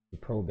to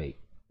probate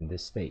in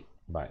this state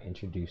by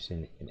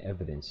introducing in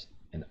evidence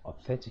an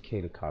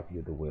authenticated copy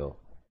of the will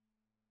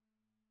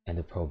and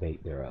the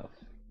probate thereof.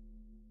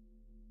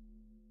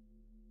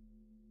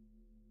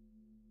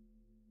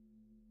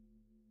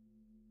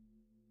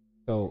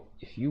 So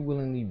if you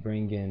willingly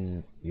bring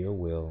in your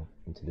will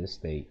into this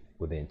state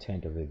with the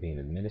intent of it being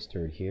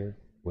administered here,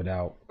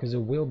 without, because the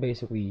will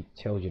basically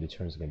tells you the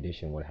terms and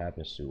conditions, what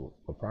happens to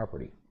a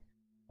property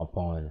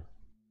upon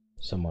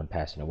someone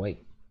passing away.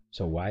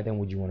 So why then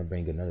would you want to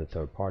bring another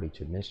third party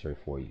to administer it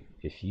for you?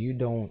 If you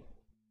don't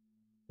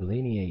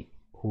delineate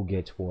who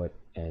gets what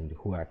and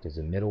who acts as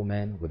a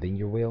middleman within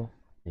your will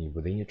and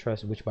within your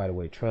trust, which by the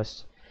way,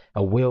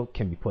 a will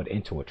can be put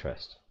into a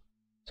trust.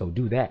 So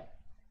do that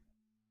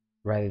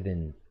rather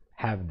than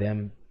have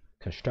them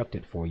construct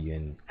it for you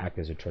and act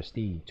as a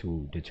trustee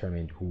to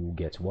determine who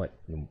gets what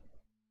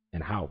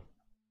and how.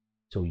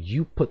 So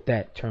you put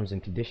that terms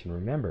and condition.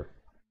 Remember,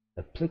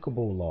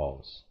 applicable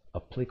laws.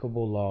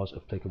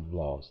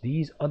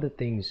 These other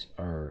things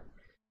are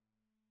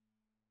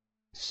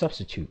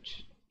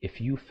substitutes if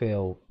you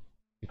fail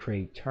to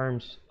create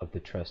terms of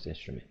the trust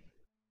instrument.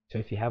 So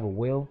if you have a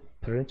will,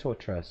 put it into a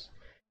trust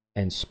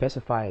and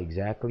specify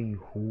exactly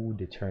who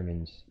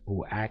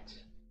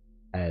acts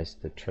as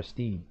the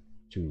trustee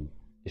to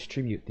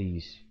distribute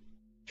these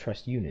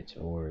trust units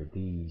or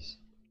these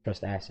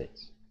trust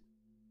assets.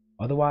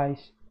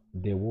 Otherwise,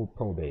 they will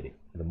probate it.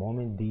 The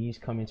moment these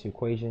come into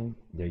equation,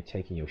 they're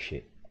taking your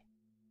shit.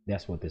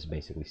 That's what this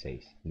basically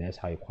says. And that's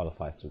how you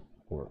qualify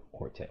for a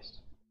court test.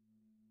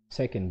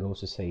 Second goes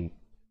to say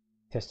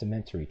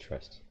testamentary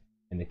trust.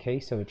 In the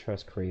case of a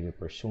trust created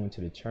pursuant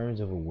to the terms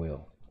of a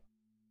will,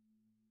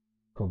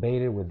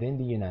 probated within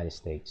the United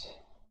States,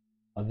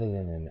 other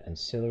than an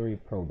ancillary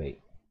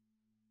probate,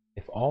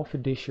 if all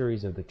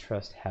fiduciaries of the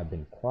trust have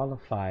been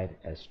qualified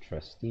as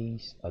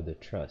trustees of the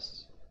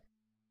trust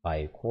by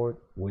a court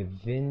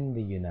within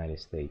the United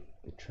States,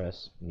 the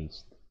trust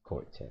meets the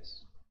court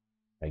test.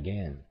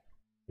 Again,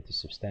 if the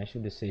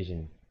substantial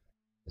decision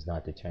is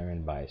not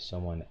determined by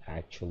someone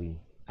actually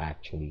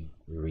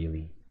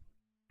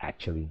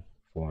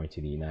foreign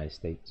to the United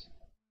States,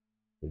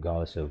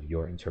 regardless of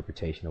your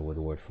interpretation of what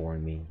the word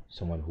foreign means,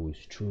 someone who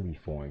is truly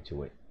foreign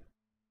to it,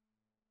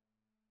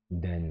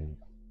 then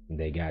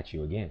they got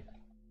you again.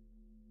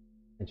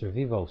 Inter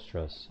vivos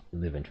trust,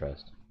 live in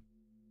trust.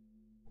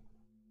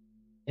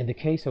 In the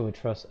case of a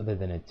trust other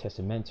than a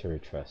testamentary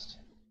trust,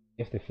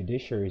 if the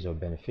fiduciaries or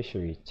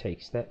beneficiaries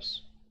take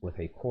steps with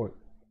a court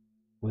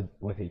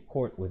with a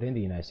court within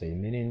the United States,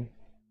 meaning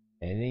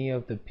any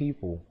of the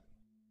people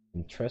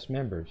and trust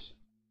members,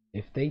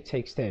 if they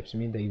take steps, I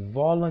mean they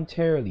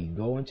voluntarily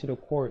go into the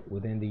court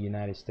within the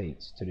United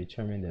States to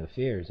determine the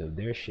affairs of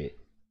their shit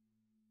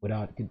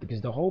without,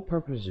 because the whole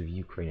purpose of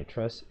you creating a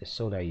trust is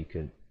so that you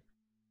could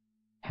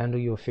handle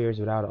your affairs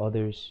without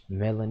others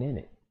meddling in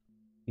it.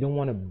 You don't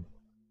want to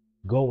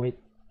go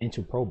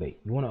into probate.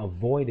 You want to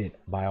avoid it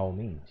by all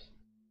means.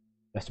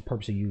 That's the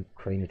purpose of you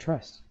creating a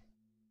trust.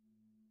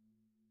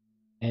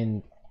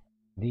 And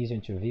these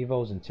inter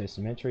vivos and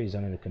testamentary is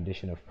under the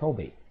condition of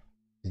probate.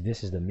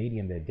 This is the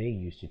medium that they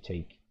use to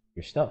take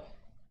your stuff.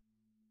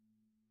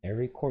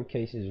 Every court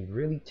case is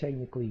really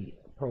technically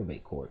a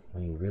probate court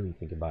when you really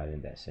think about it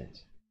in that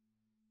sense.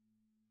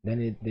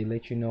 Then they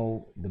let you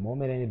know the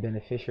moment any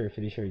beneficiary or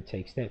fiduciary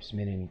takes steps,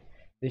 meaning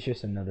it's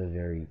just another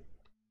very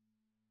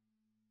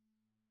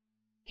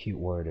cute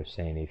word of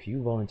saying if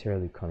you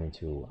voluntarily come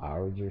into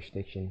our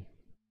jurisdiction,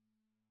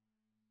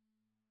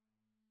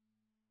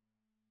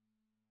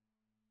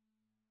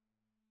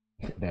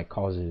 that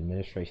causes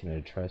administration of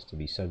the trust to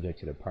be subject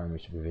to the primary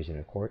supervision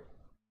of court,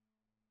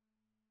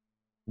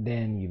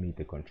 then you meet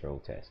the control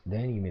test.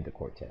 Then you meet the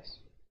court test.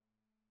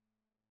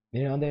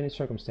 Then under any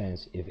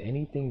circumstance, if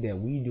anything that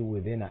we do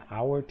within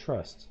our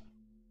trust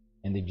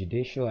and the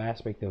judicial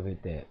aspect of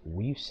it that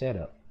we've set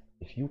up,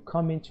 if you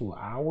come into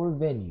our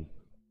venue,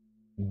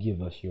 you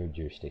give us your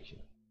jurisdiction.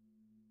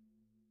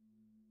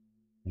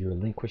 You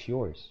relinquish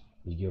yours.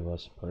 You give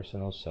us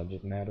personal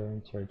subject matter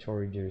and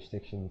territory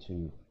jurisdiction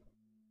to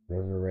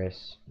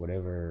arrest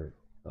whatever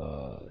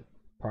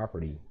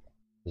property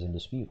is in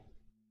dispute.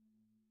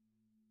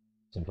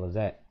 Simple as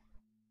that.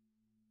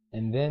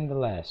 And then the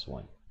last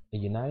one. The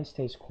United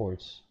States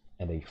courts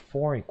and a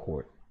foreign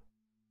court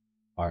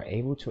are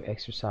able to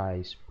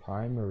exercise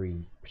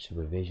primary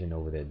supervision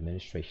over the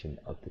administration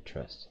of the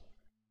trust.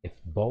 If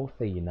both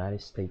a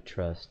United States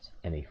trust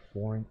and a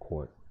foreign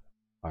court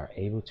are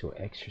able to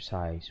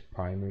exercise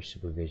primary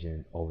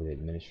supervision over the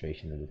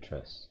administration of the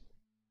trust,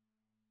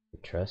 the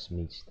trust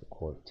meets the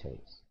court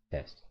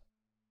test.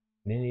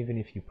 And then even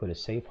if you put a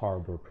safe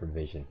harbor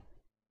provision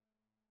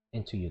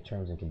into your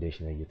terms and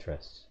conditions of your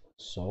trusts,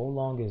 so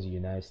long as the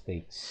United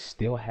States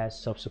still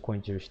has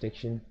subsequent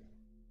jurisdiction,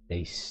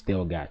 they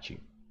still got you.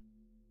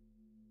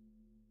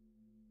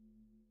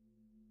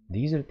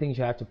 These are the things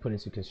you have to put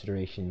into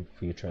consideration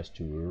for your trust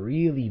to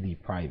really be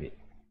private.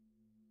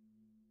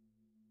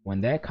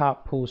 When that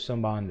cop pulls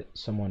someone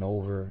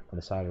over on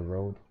the side of the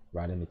road,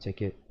 writing the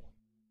ticket,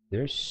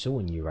 they're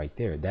suing you right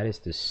there. That is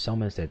the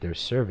summons that they're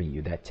serving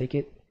you. That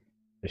ticket,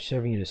 they're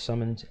serving you the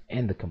summons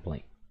and the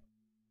complaint.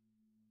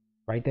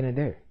 Right then and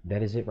there.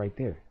 That is it right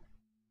there.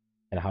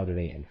 And how do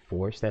they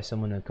enforce that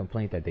someone a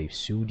complaint that they've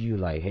sued you?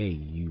 Like, hey,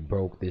 you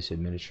broke this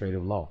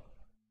administrative law.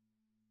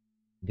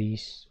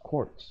 These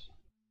courts.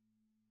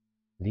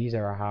 These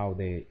are how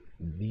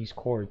these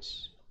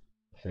courts,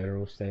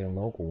 federal, state, and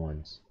local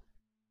ones,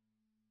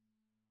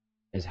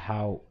 is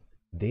how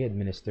they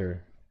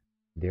administer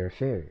their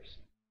affairs.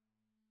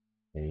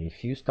 And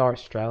if you start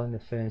straddling the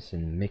fence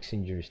and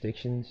mixing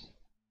jurisdictions,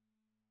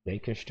 they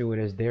construe it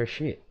as their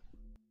shit.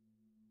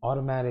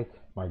 Automatic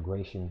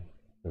migration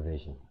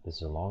provision. This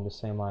is along the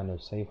same line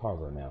of safe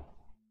harbor now.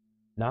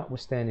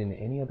 Notwithstanding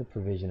any other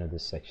provision of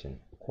this section,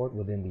 a court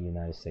within the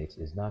United States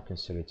is not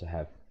considered to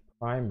have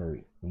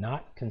primary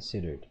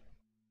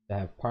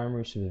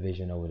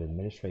supervision over the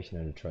administration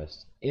of the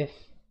trust if,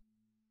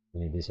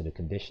 and these are the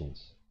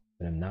conditions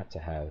for them not to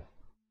have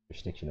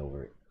jurisdiction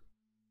over it.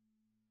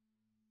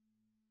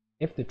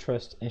 If the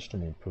trust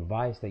instrument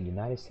provides that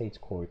United States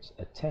courts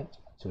attempt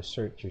to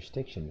assert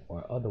jurisdiction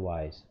or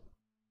otherwise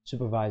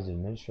supervise the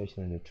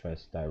administration of the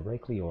trust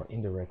directly or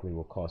indirectly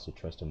will cause the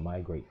trust to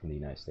migrate from the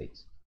United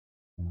States.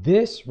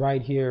 This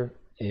right here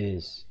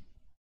is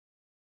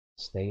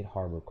state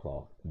harbor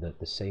clause,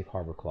 the safe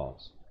harbor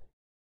clause.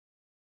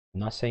 I'm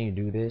not saying you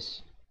do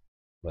this,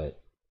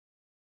 but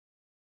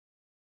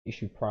you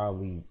should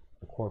probably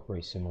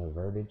incorporate similar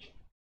verbiage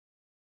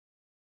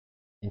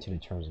into the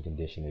terms and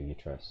conditions of your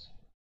trust.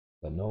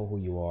 But know who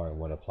you are and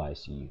what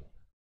applies to you.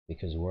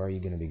 Because where are you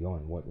going to be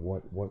going?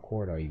 What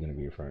court are you going to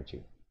be referring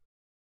to?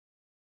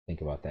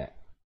 Think about that.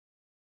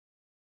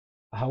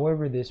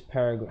 However, this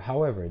paragraph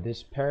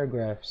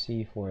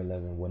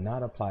C411 will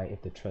not apply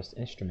if the trust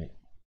instrument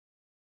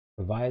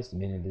provides,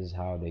 meaning this is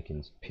how they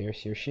can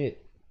pierce your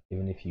shit,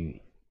 even if you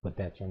put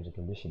that terms and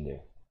condition there.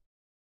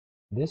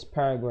 This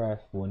paragraph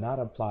will not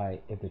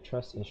apply if the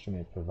trust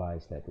instrument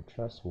provides that the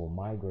trust will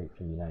migrate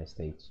from the United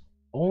States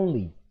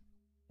only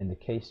in the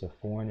case of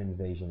foreign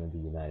invasion of the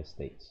United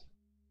States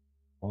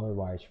or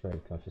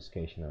widespread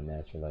confiscation or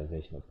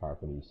naturalization of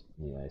properties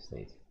in the United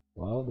States.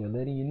 Well, they're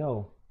letting you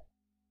know,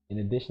 in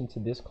addition to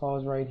this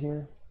clause right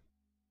here,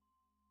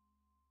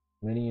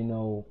 letting you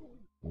know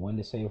when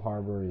the safe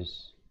harbor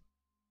is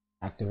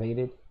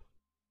activated,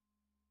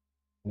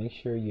 make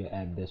sure you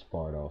add this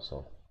part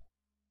also.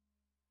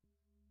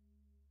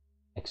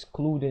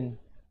 Excluding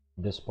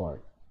this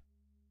part.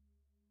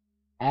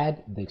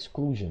 Add the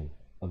exclusion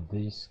of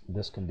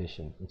this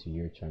condition into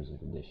your terms and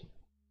conditions.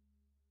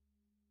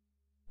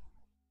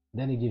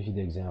 Then it gives you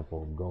the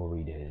example. Go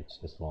read it.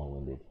 It's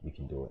long-winded. You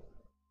can do it.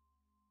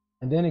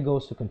 And then it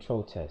goes to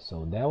control test.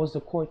 So that was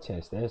the court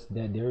test.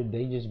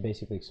 They just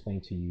basically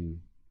explain to you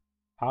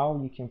how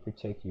you can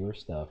protect your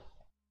stuff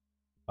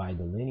by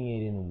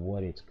delineating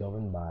what it's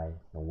governed by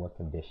and what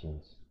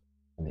conditions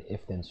and the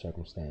if-then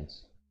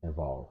circumstance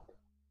involved.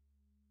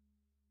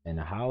 And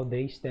how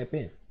they step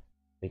in.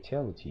 They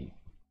tell it to you.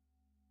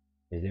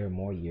 Is there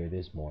more? Yeah,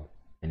 there's more.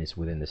 And it's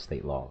within the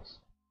state laws.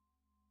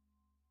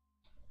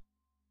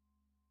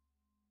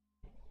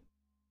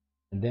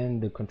 And then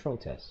the control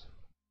test.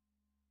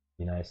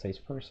 United States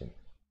person.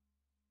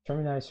 The term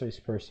United States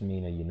person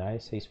means a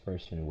United States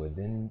person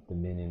within the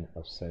meaning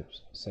of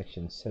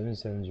section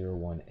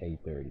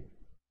 7701A30.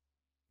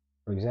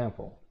 For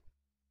example,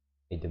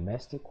 a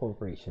domestic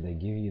corporation, they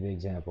give you the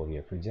example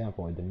here. For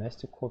example, a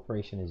domestic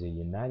corporation is a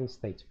United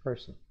States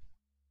person.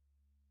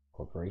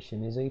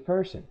 Corporation is a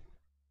person,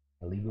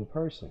 a legal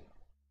person.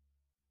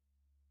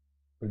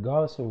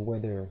 Regardless of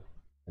whether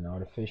an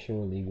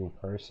artificial legal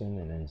person,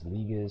 an ens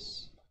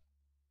legis,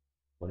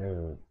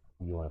 whatever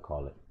you want to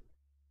call it.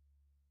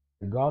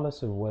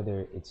 Regardless of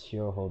whether its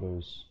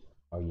shareholders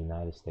are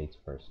United States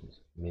persons,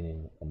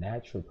 meaning a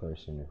natural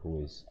person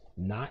who is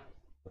not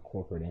a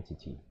corporate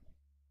entity,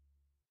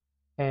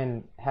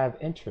 and have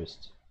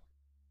interest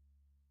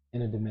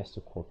in a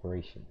domestic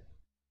corporation.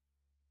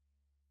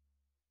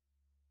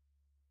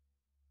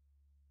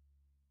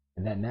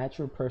 And that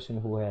natural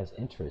person who has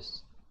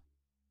interest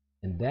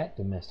in that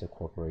domestic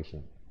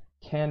corporation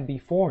can be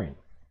foreign.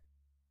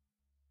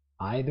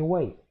 Either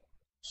way,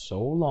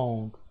 so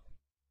long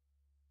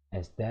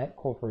as that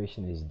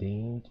corporation is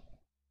deemed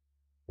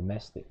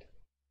domestic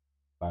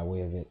by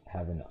way of it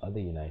having other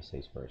United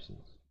States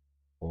persons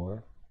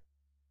or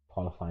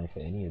qualifying for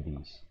any of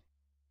these,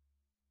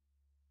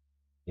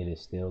 it is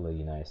still a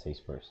United States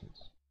person.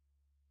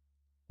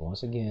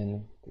 Once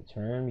again, the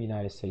term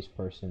United States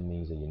person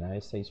means a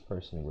United States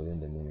person within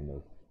the meaning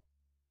of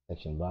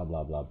section blah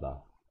blah blah blah.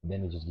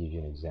 Then it just gives you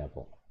an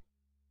example.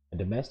 A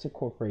domestic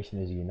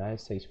corporation is a United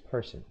States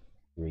person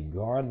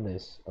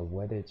regardless of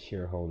whether its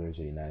shareholders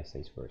are United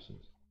States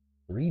persons.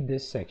 Read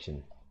this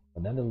section,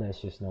 but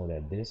nonetheless just know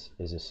that this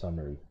is a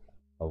summary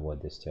of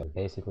what this tells. It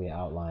basically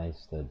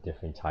outlines the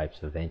different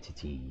types of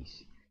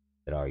entities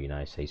that are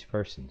United States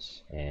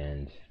persons,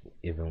 and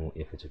even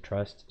if it's a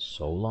trust,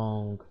 so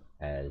long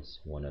as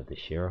one of the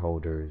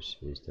shareholders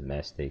is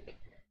domestic,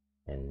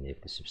 and if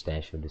the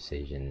substantial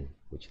decision,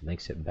 which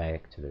links it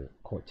back to the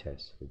court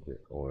test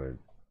or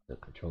the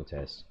control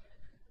test,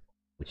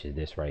 which is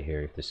this right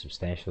here, if the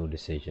substantial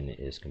decision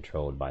is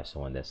controlled by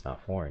someone that's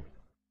not foreign,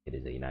 it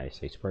is a United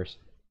States person.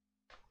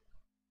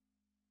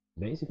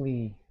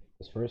 Basically,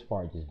 this first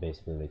part just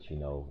basically lets you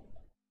know,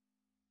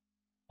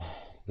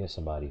 get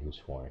somebody who's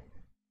foreign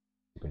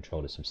to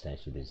control the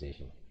substantial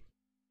decision.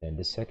 And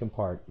the second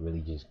part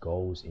really just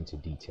goes into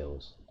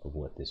details of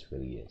what this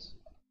really is.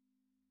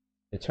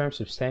 The term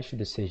substantial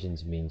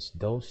decisions means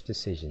those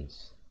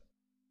decisions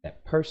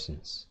that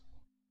persons,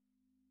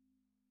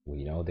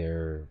 we know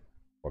they're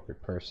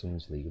corporate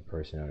persons, legal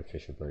person,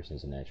 artificial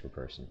persons, and natural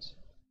persons.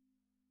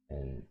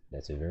 And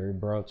that's a very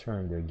broad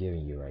term they're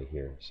giving you right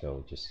here.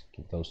 So just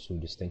keep those two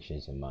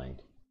distinctions in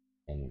mind.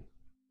 And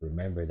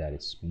remember that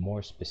it's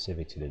more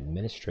specific to the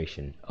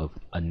administration of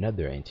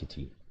another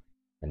entity.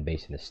 And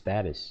based on the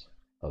status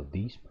of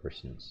these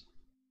persons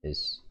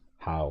is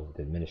how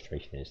the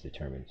administration is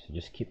determined. So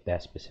just keep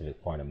that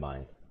specific part in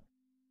mind.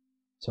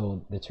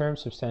 So the term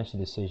substantial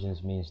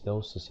decisions means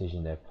those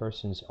decisions that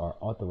persons are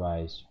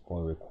authorized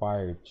or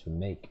required to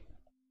make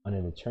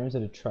under the terms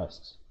of the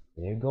trust.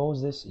 There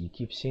goes this, you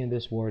keep seeing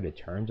this word, the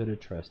terms of the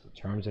trust, the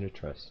terms of the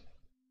trust.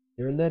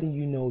 They're letting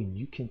you know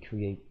you can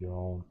create your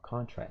own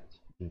contract.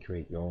 You can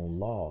create your own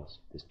laws.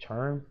 This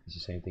term is the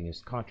same thing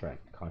as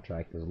contract.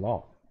 Contract is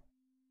law.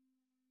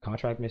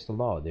 Contract means the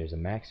law. There's a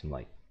maxim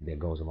like that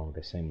goes along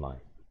the same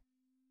line.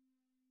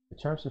 The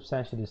term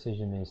substantial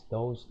decision means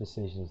those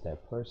decisions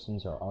that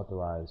persons are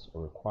authorized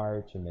or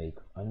required to make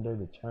under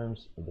the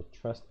terms of the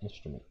trust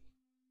instrument.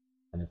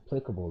 An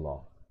applicable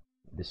law.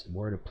 This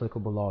word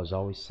applicable law is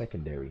always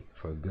secondary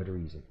for a good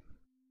reason,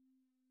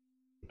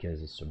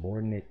 because it's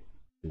subordinate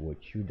to what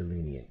you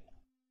delineate,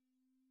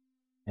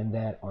 and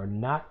that are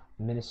not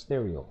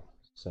ministerial,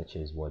 such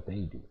as what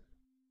they do,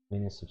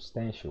 meaning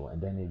substantial.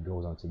 And then it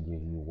goes on to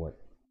give you what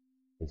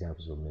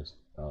examples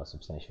of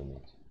substantial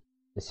means.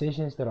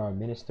 Decisions that are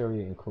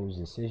ministerial includes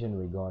decision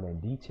regarding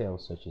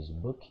details such as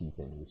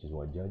bookkeeping, which is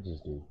what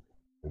judges do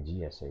for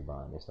GSA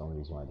bond. That's the only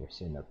reason why they're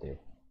sitting up there.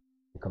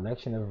 The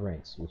collection of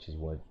rents, which is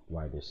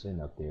why they're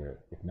sitting up there.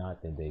 If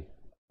not, then they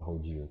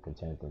hold you in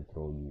contempt and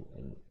throw you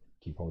and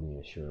keep holding you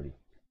as surety.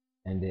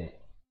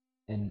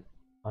 And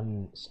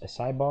on a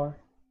sidebar,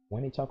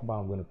 when they talk about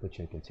I'm going to put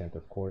you in contempt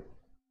of court,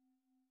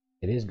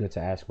 it is good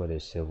to ask whether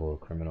it's civil or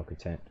criminal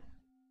contempt.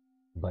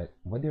 But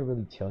what they're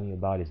really telling you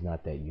about is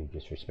not that you've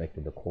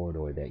disrespected the court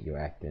or that you're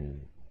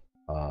acting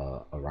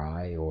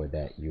awry or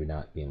that you're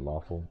not being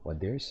lawful. What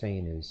they're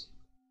saying is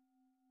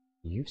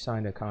You've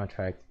signed a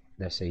contract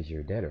that says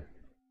you're a debtor,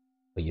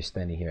 but you're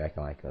standing here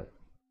acting like a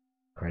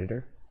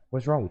creditor.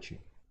 What's wrong with you?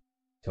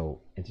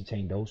 So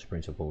entertain those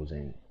principles,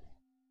 and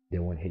they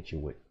won't hit you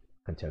with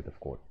contempt of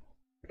court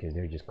because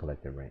they're just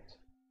collecting rent.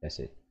 That's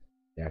it.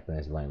 They're acting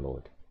as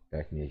landlord.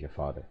 They're acting as your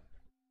father.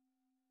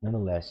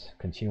 Nonetheless,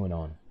 continuing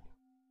on,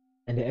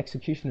 and the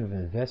execution of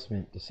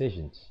investment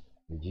decisions,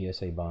 the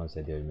GSA bonds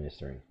that they're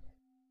administering.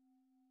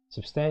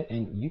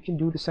 And you can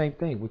do the same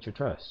thing with your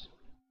trust.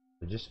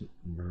 But just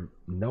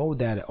know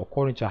that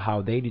according to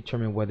how they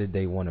determine whether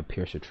they want to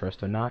pierce your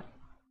trust or not,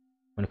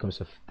 when it comes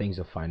to things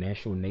of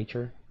financial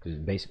nature, because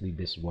basically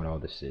this is what all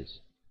this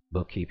is: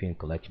 bookkeeping,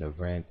 collection of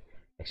rent,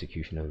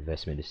 execution of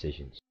investment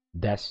decisions.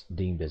 That's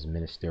deemed as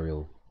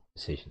ministerial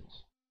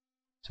decisions.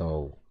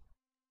 So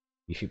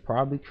you should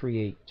probably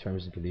create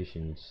terms and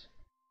conditions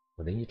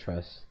within your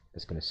trust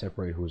that's going to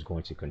separate who's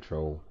going to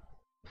control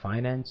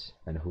finance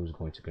and who's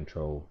going to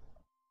control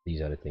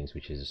these other things,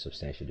 which is the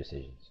substantial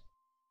decisions.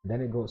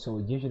 Then it goes, so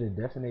it gives you the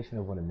definition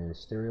of what a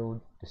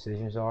ministerial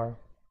decisions are,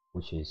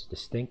 which is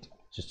distinct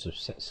to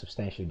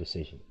substantial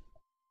decision.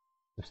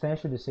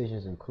 Substantial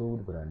decisions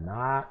include but are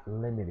not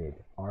limited,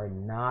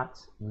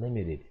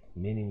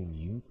 meaning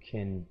you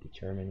can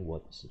determine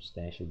what the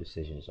substantial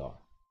decisions are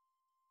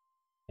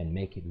and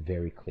make it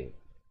very clear.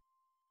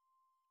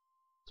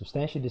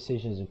 Substantial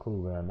decisions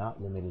include but are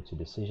not limited to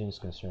decisions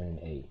concerning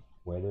a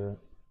whether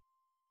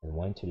and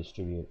when to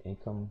distribute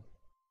income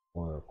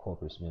or a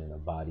corpus, meaning a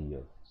body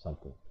of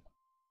something.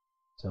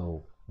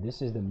 So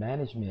this is the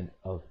management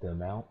of the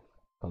amount,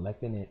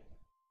 collecting it,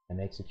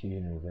 and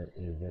executing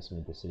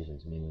investment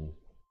decisions, meaning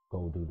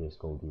go do this,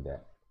 go do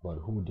that. But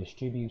who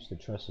distributes the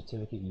trust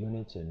certificate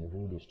units and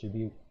who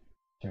distribute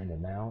certain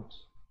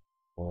amounts,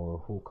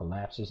 or who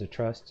collapses the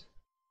trust,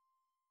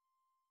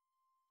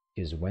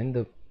 is when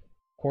the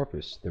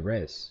corpus, the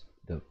rest,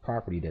 the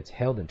property that's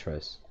held in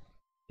trust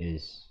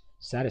is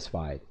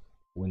satisfied,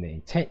 when the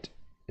intent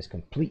is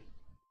complete,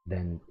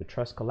 then the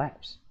trust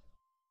collapse.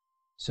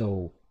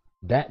 So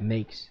that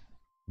makes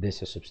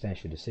this a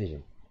substantial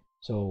decision.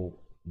 So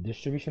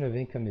distribution of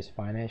income is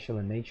financial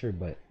in nature,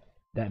 but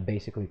that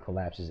basically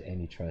collapses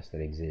any trust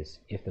that exists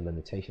if the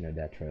limitation of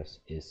that trust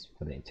is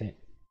for the intent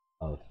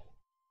of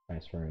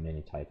transferring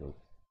any type of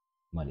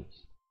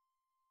monies.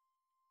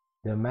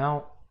 The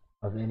amount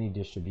of any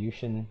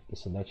distribution, the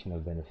selection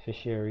of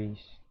beneficiaries.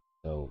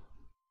 So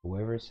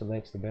whoever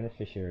selects the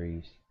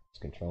beneficiaries is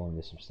controlling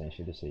the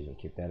substantial decision.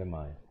 Keep that in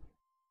mind.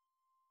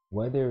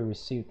 Whether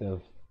receipt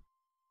of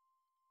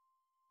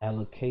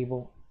allocate,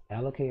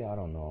 I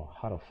don't know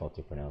how the fuck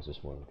to pronounce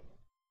this word.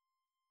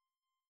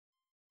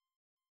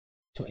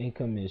 So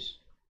income is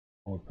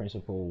or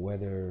principle,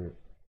 whether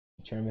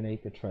to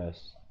terminate the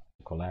trust,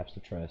 to collapse the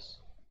trust,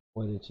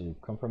 whether to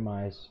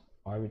compromise,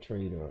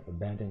 arbitrate, or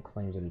abandon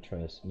claims of the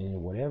trust,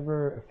 meaning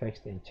whatever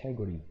affects the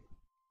integrity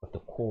of the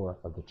core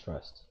of the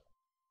trust.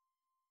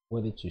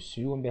 Whether to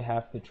sue on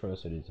behalf of the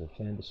trust or to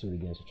defend the suit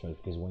against the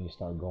trust, because when you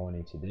start going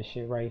into this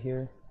shit right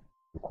here,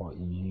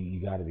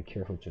 you got to be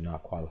careful to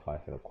not qualify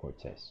for the court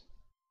test.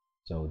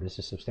 So this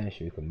is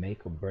substantial. You can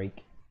make or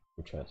break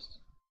the trust.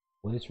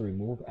 Whether to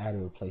remove, add,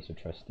 or replace a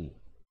trustee.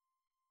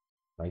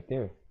 Right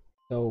there.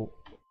 So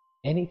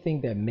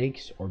anything that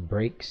makes or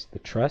breaks the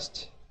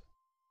trust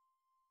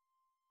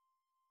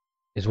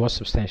is what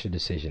substantial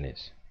decision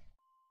is.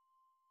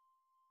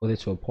 Whether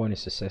to appoint a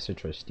successor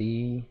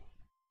trustee,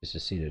 to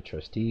succeed a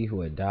trustee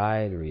who had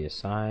died,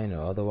 reassigned,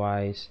 or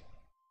otherwise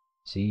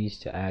cease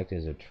to act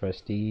as a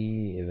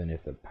trustee, even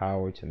if the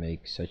power to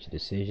make such a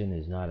decision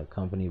is not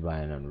accompanied by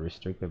an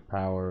unrestricted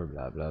power,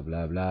 blah blah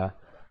blah blah.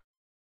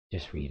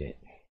 Just read it.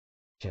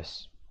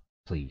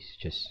 Please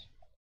just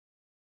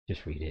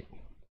read it.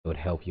 It would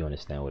help you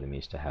understand what it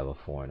means to have a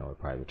foreign or a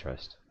private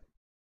trust.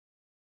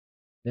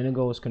 Then it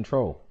goes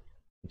control.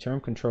 The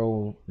term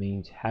control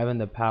means having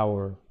the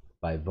power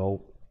by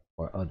vote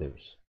or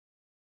others.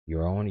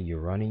 You're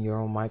running your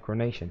own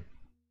micronation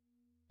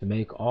to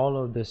make all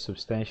of the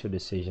substantial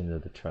decisions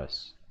of the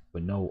trust,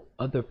 with no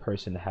other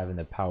person having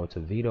the power to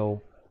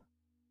veto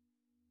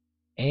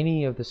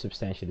any of the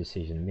substantial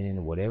decision,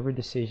 meaning whatever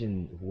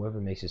decision whoever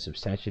makes a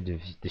substantial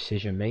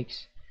decision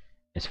makes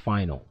is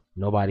final.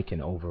 Nobody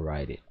can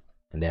override it,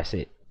 and that's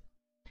it.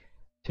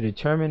 To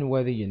determine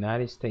whether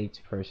United States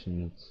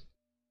persons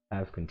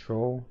have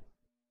control,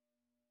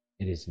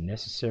 it is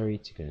necessary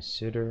to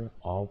consider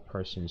all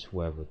persons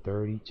who have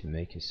authority to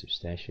make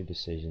substantial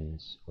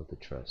decisions of the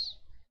trust,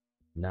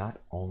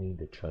 not only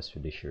the trust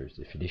fiduciaries.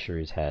 The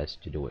fiduciaries has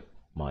to do it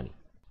money.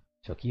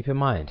 So keep in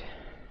mind,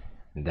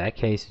 in that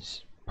case,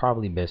 it's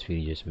probably best for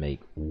you to just make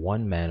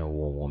one man or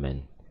one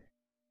woman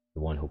the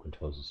one who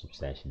controls the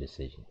substantial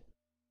decision.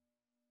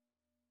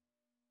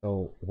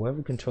 So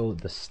whoever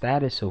controls the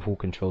status of who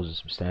controls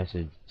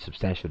the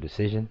substantial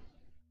decision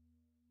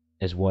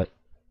is what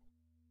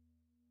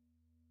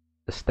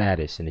the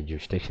status and the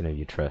jurisdiction of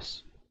your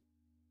trust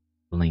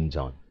leans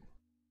on.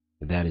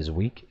 If that is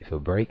weak, if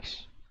it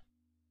breaks,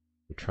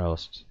 your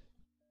trust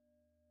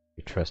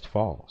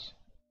falls.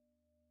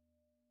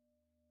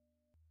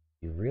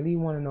 You really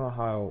want to know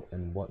how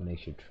and what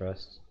makes your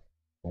trust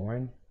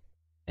foreign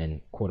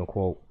and quote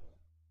unquote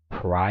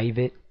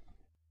private,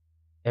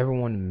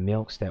 everyone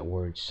milks that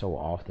word so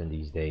often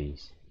these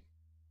days.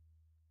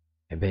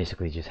 It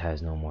basically just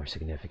has no more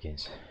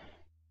significance.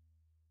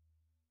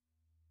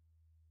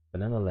 But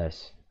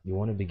nonetheless, you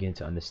want to begin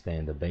to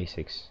understand the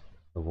basics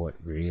of what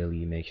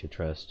really makes you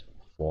trust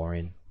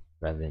foreign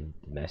rather than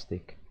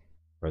domestic,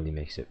 really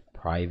makes it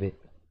private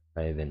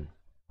rather than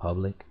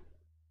public,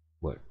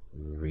 what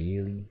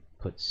really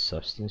puts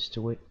substance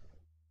to it.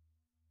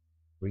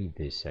 Read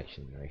this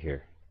section right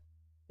here.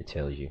 It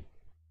tells you.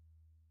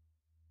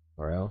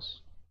 Or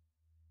else,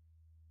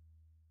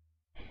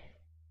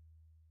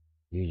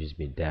 you just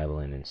be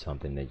dabbling in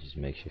something that just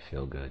makes you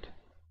feel good,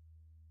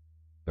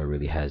 but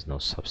really has no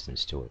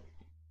substance to it.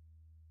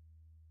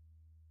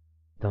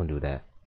 Don't do that.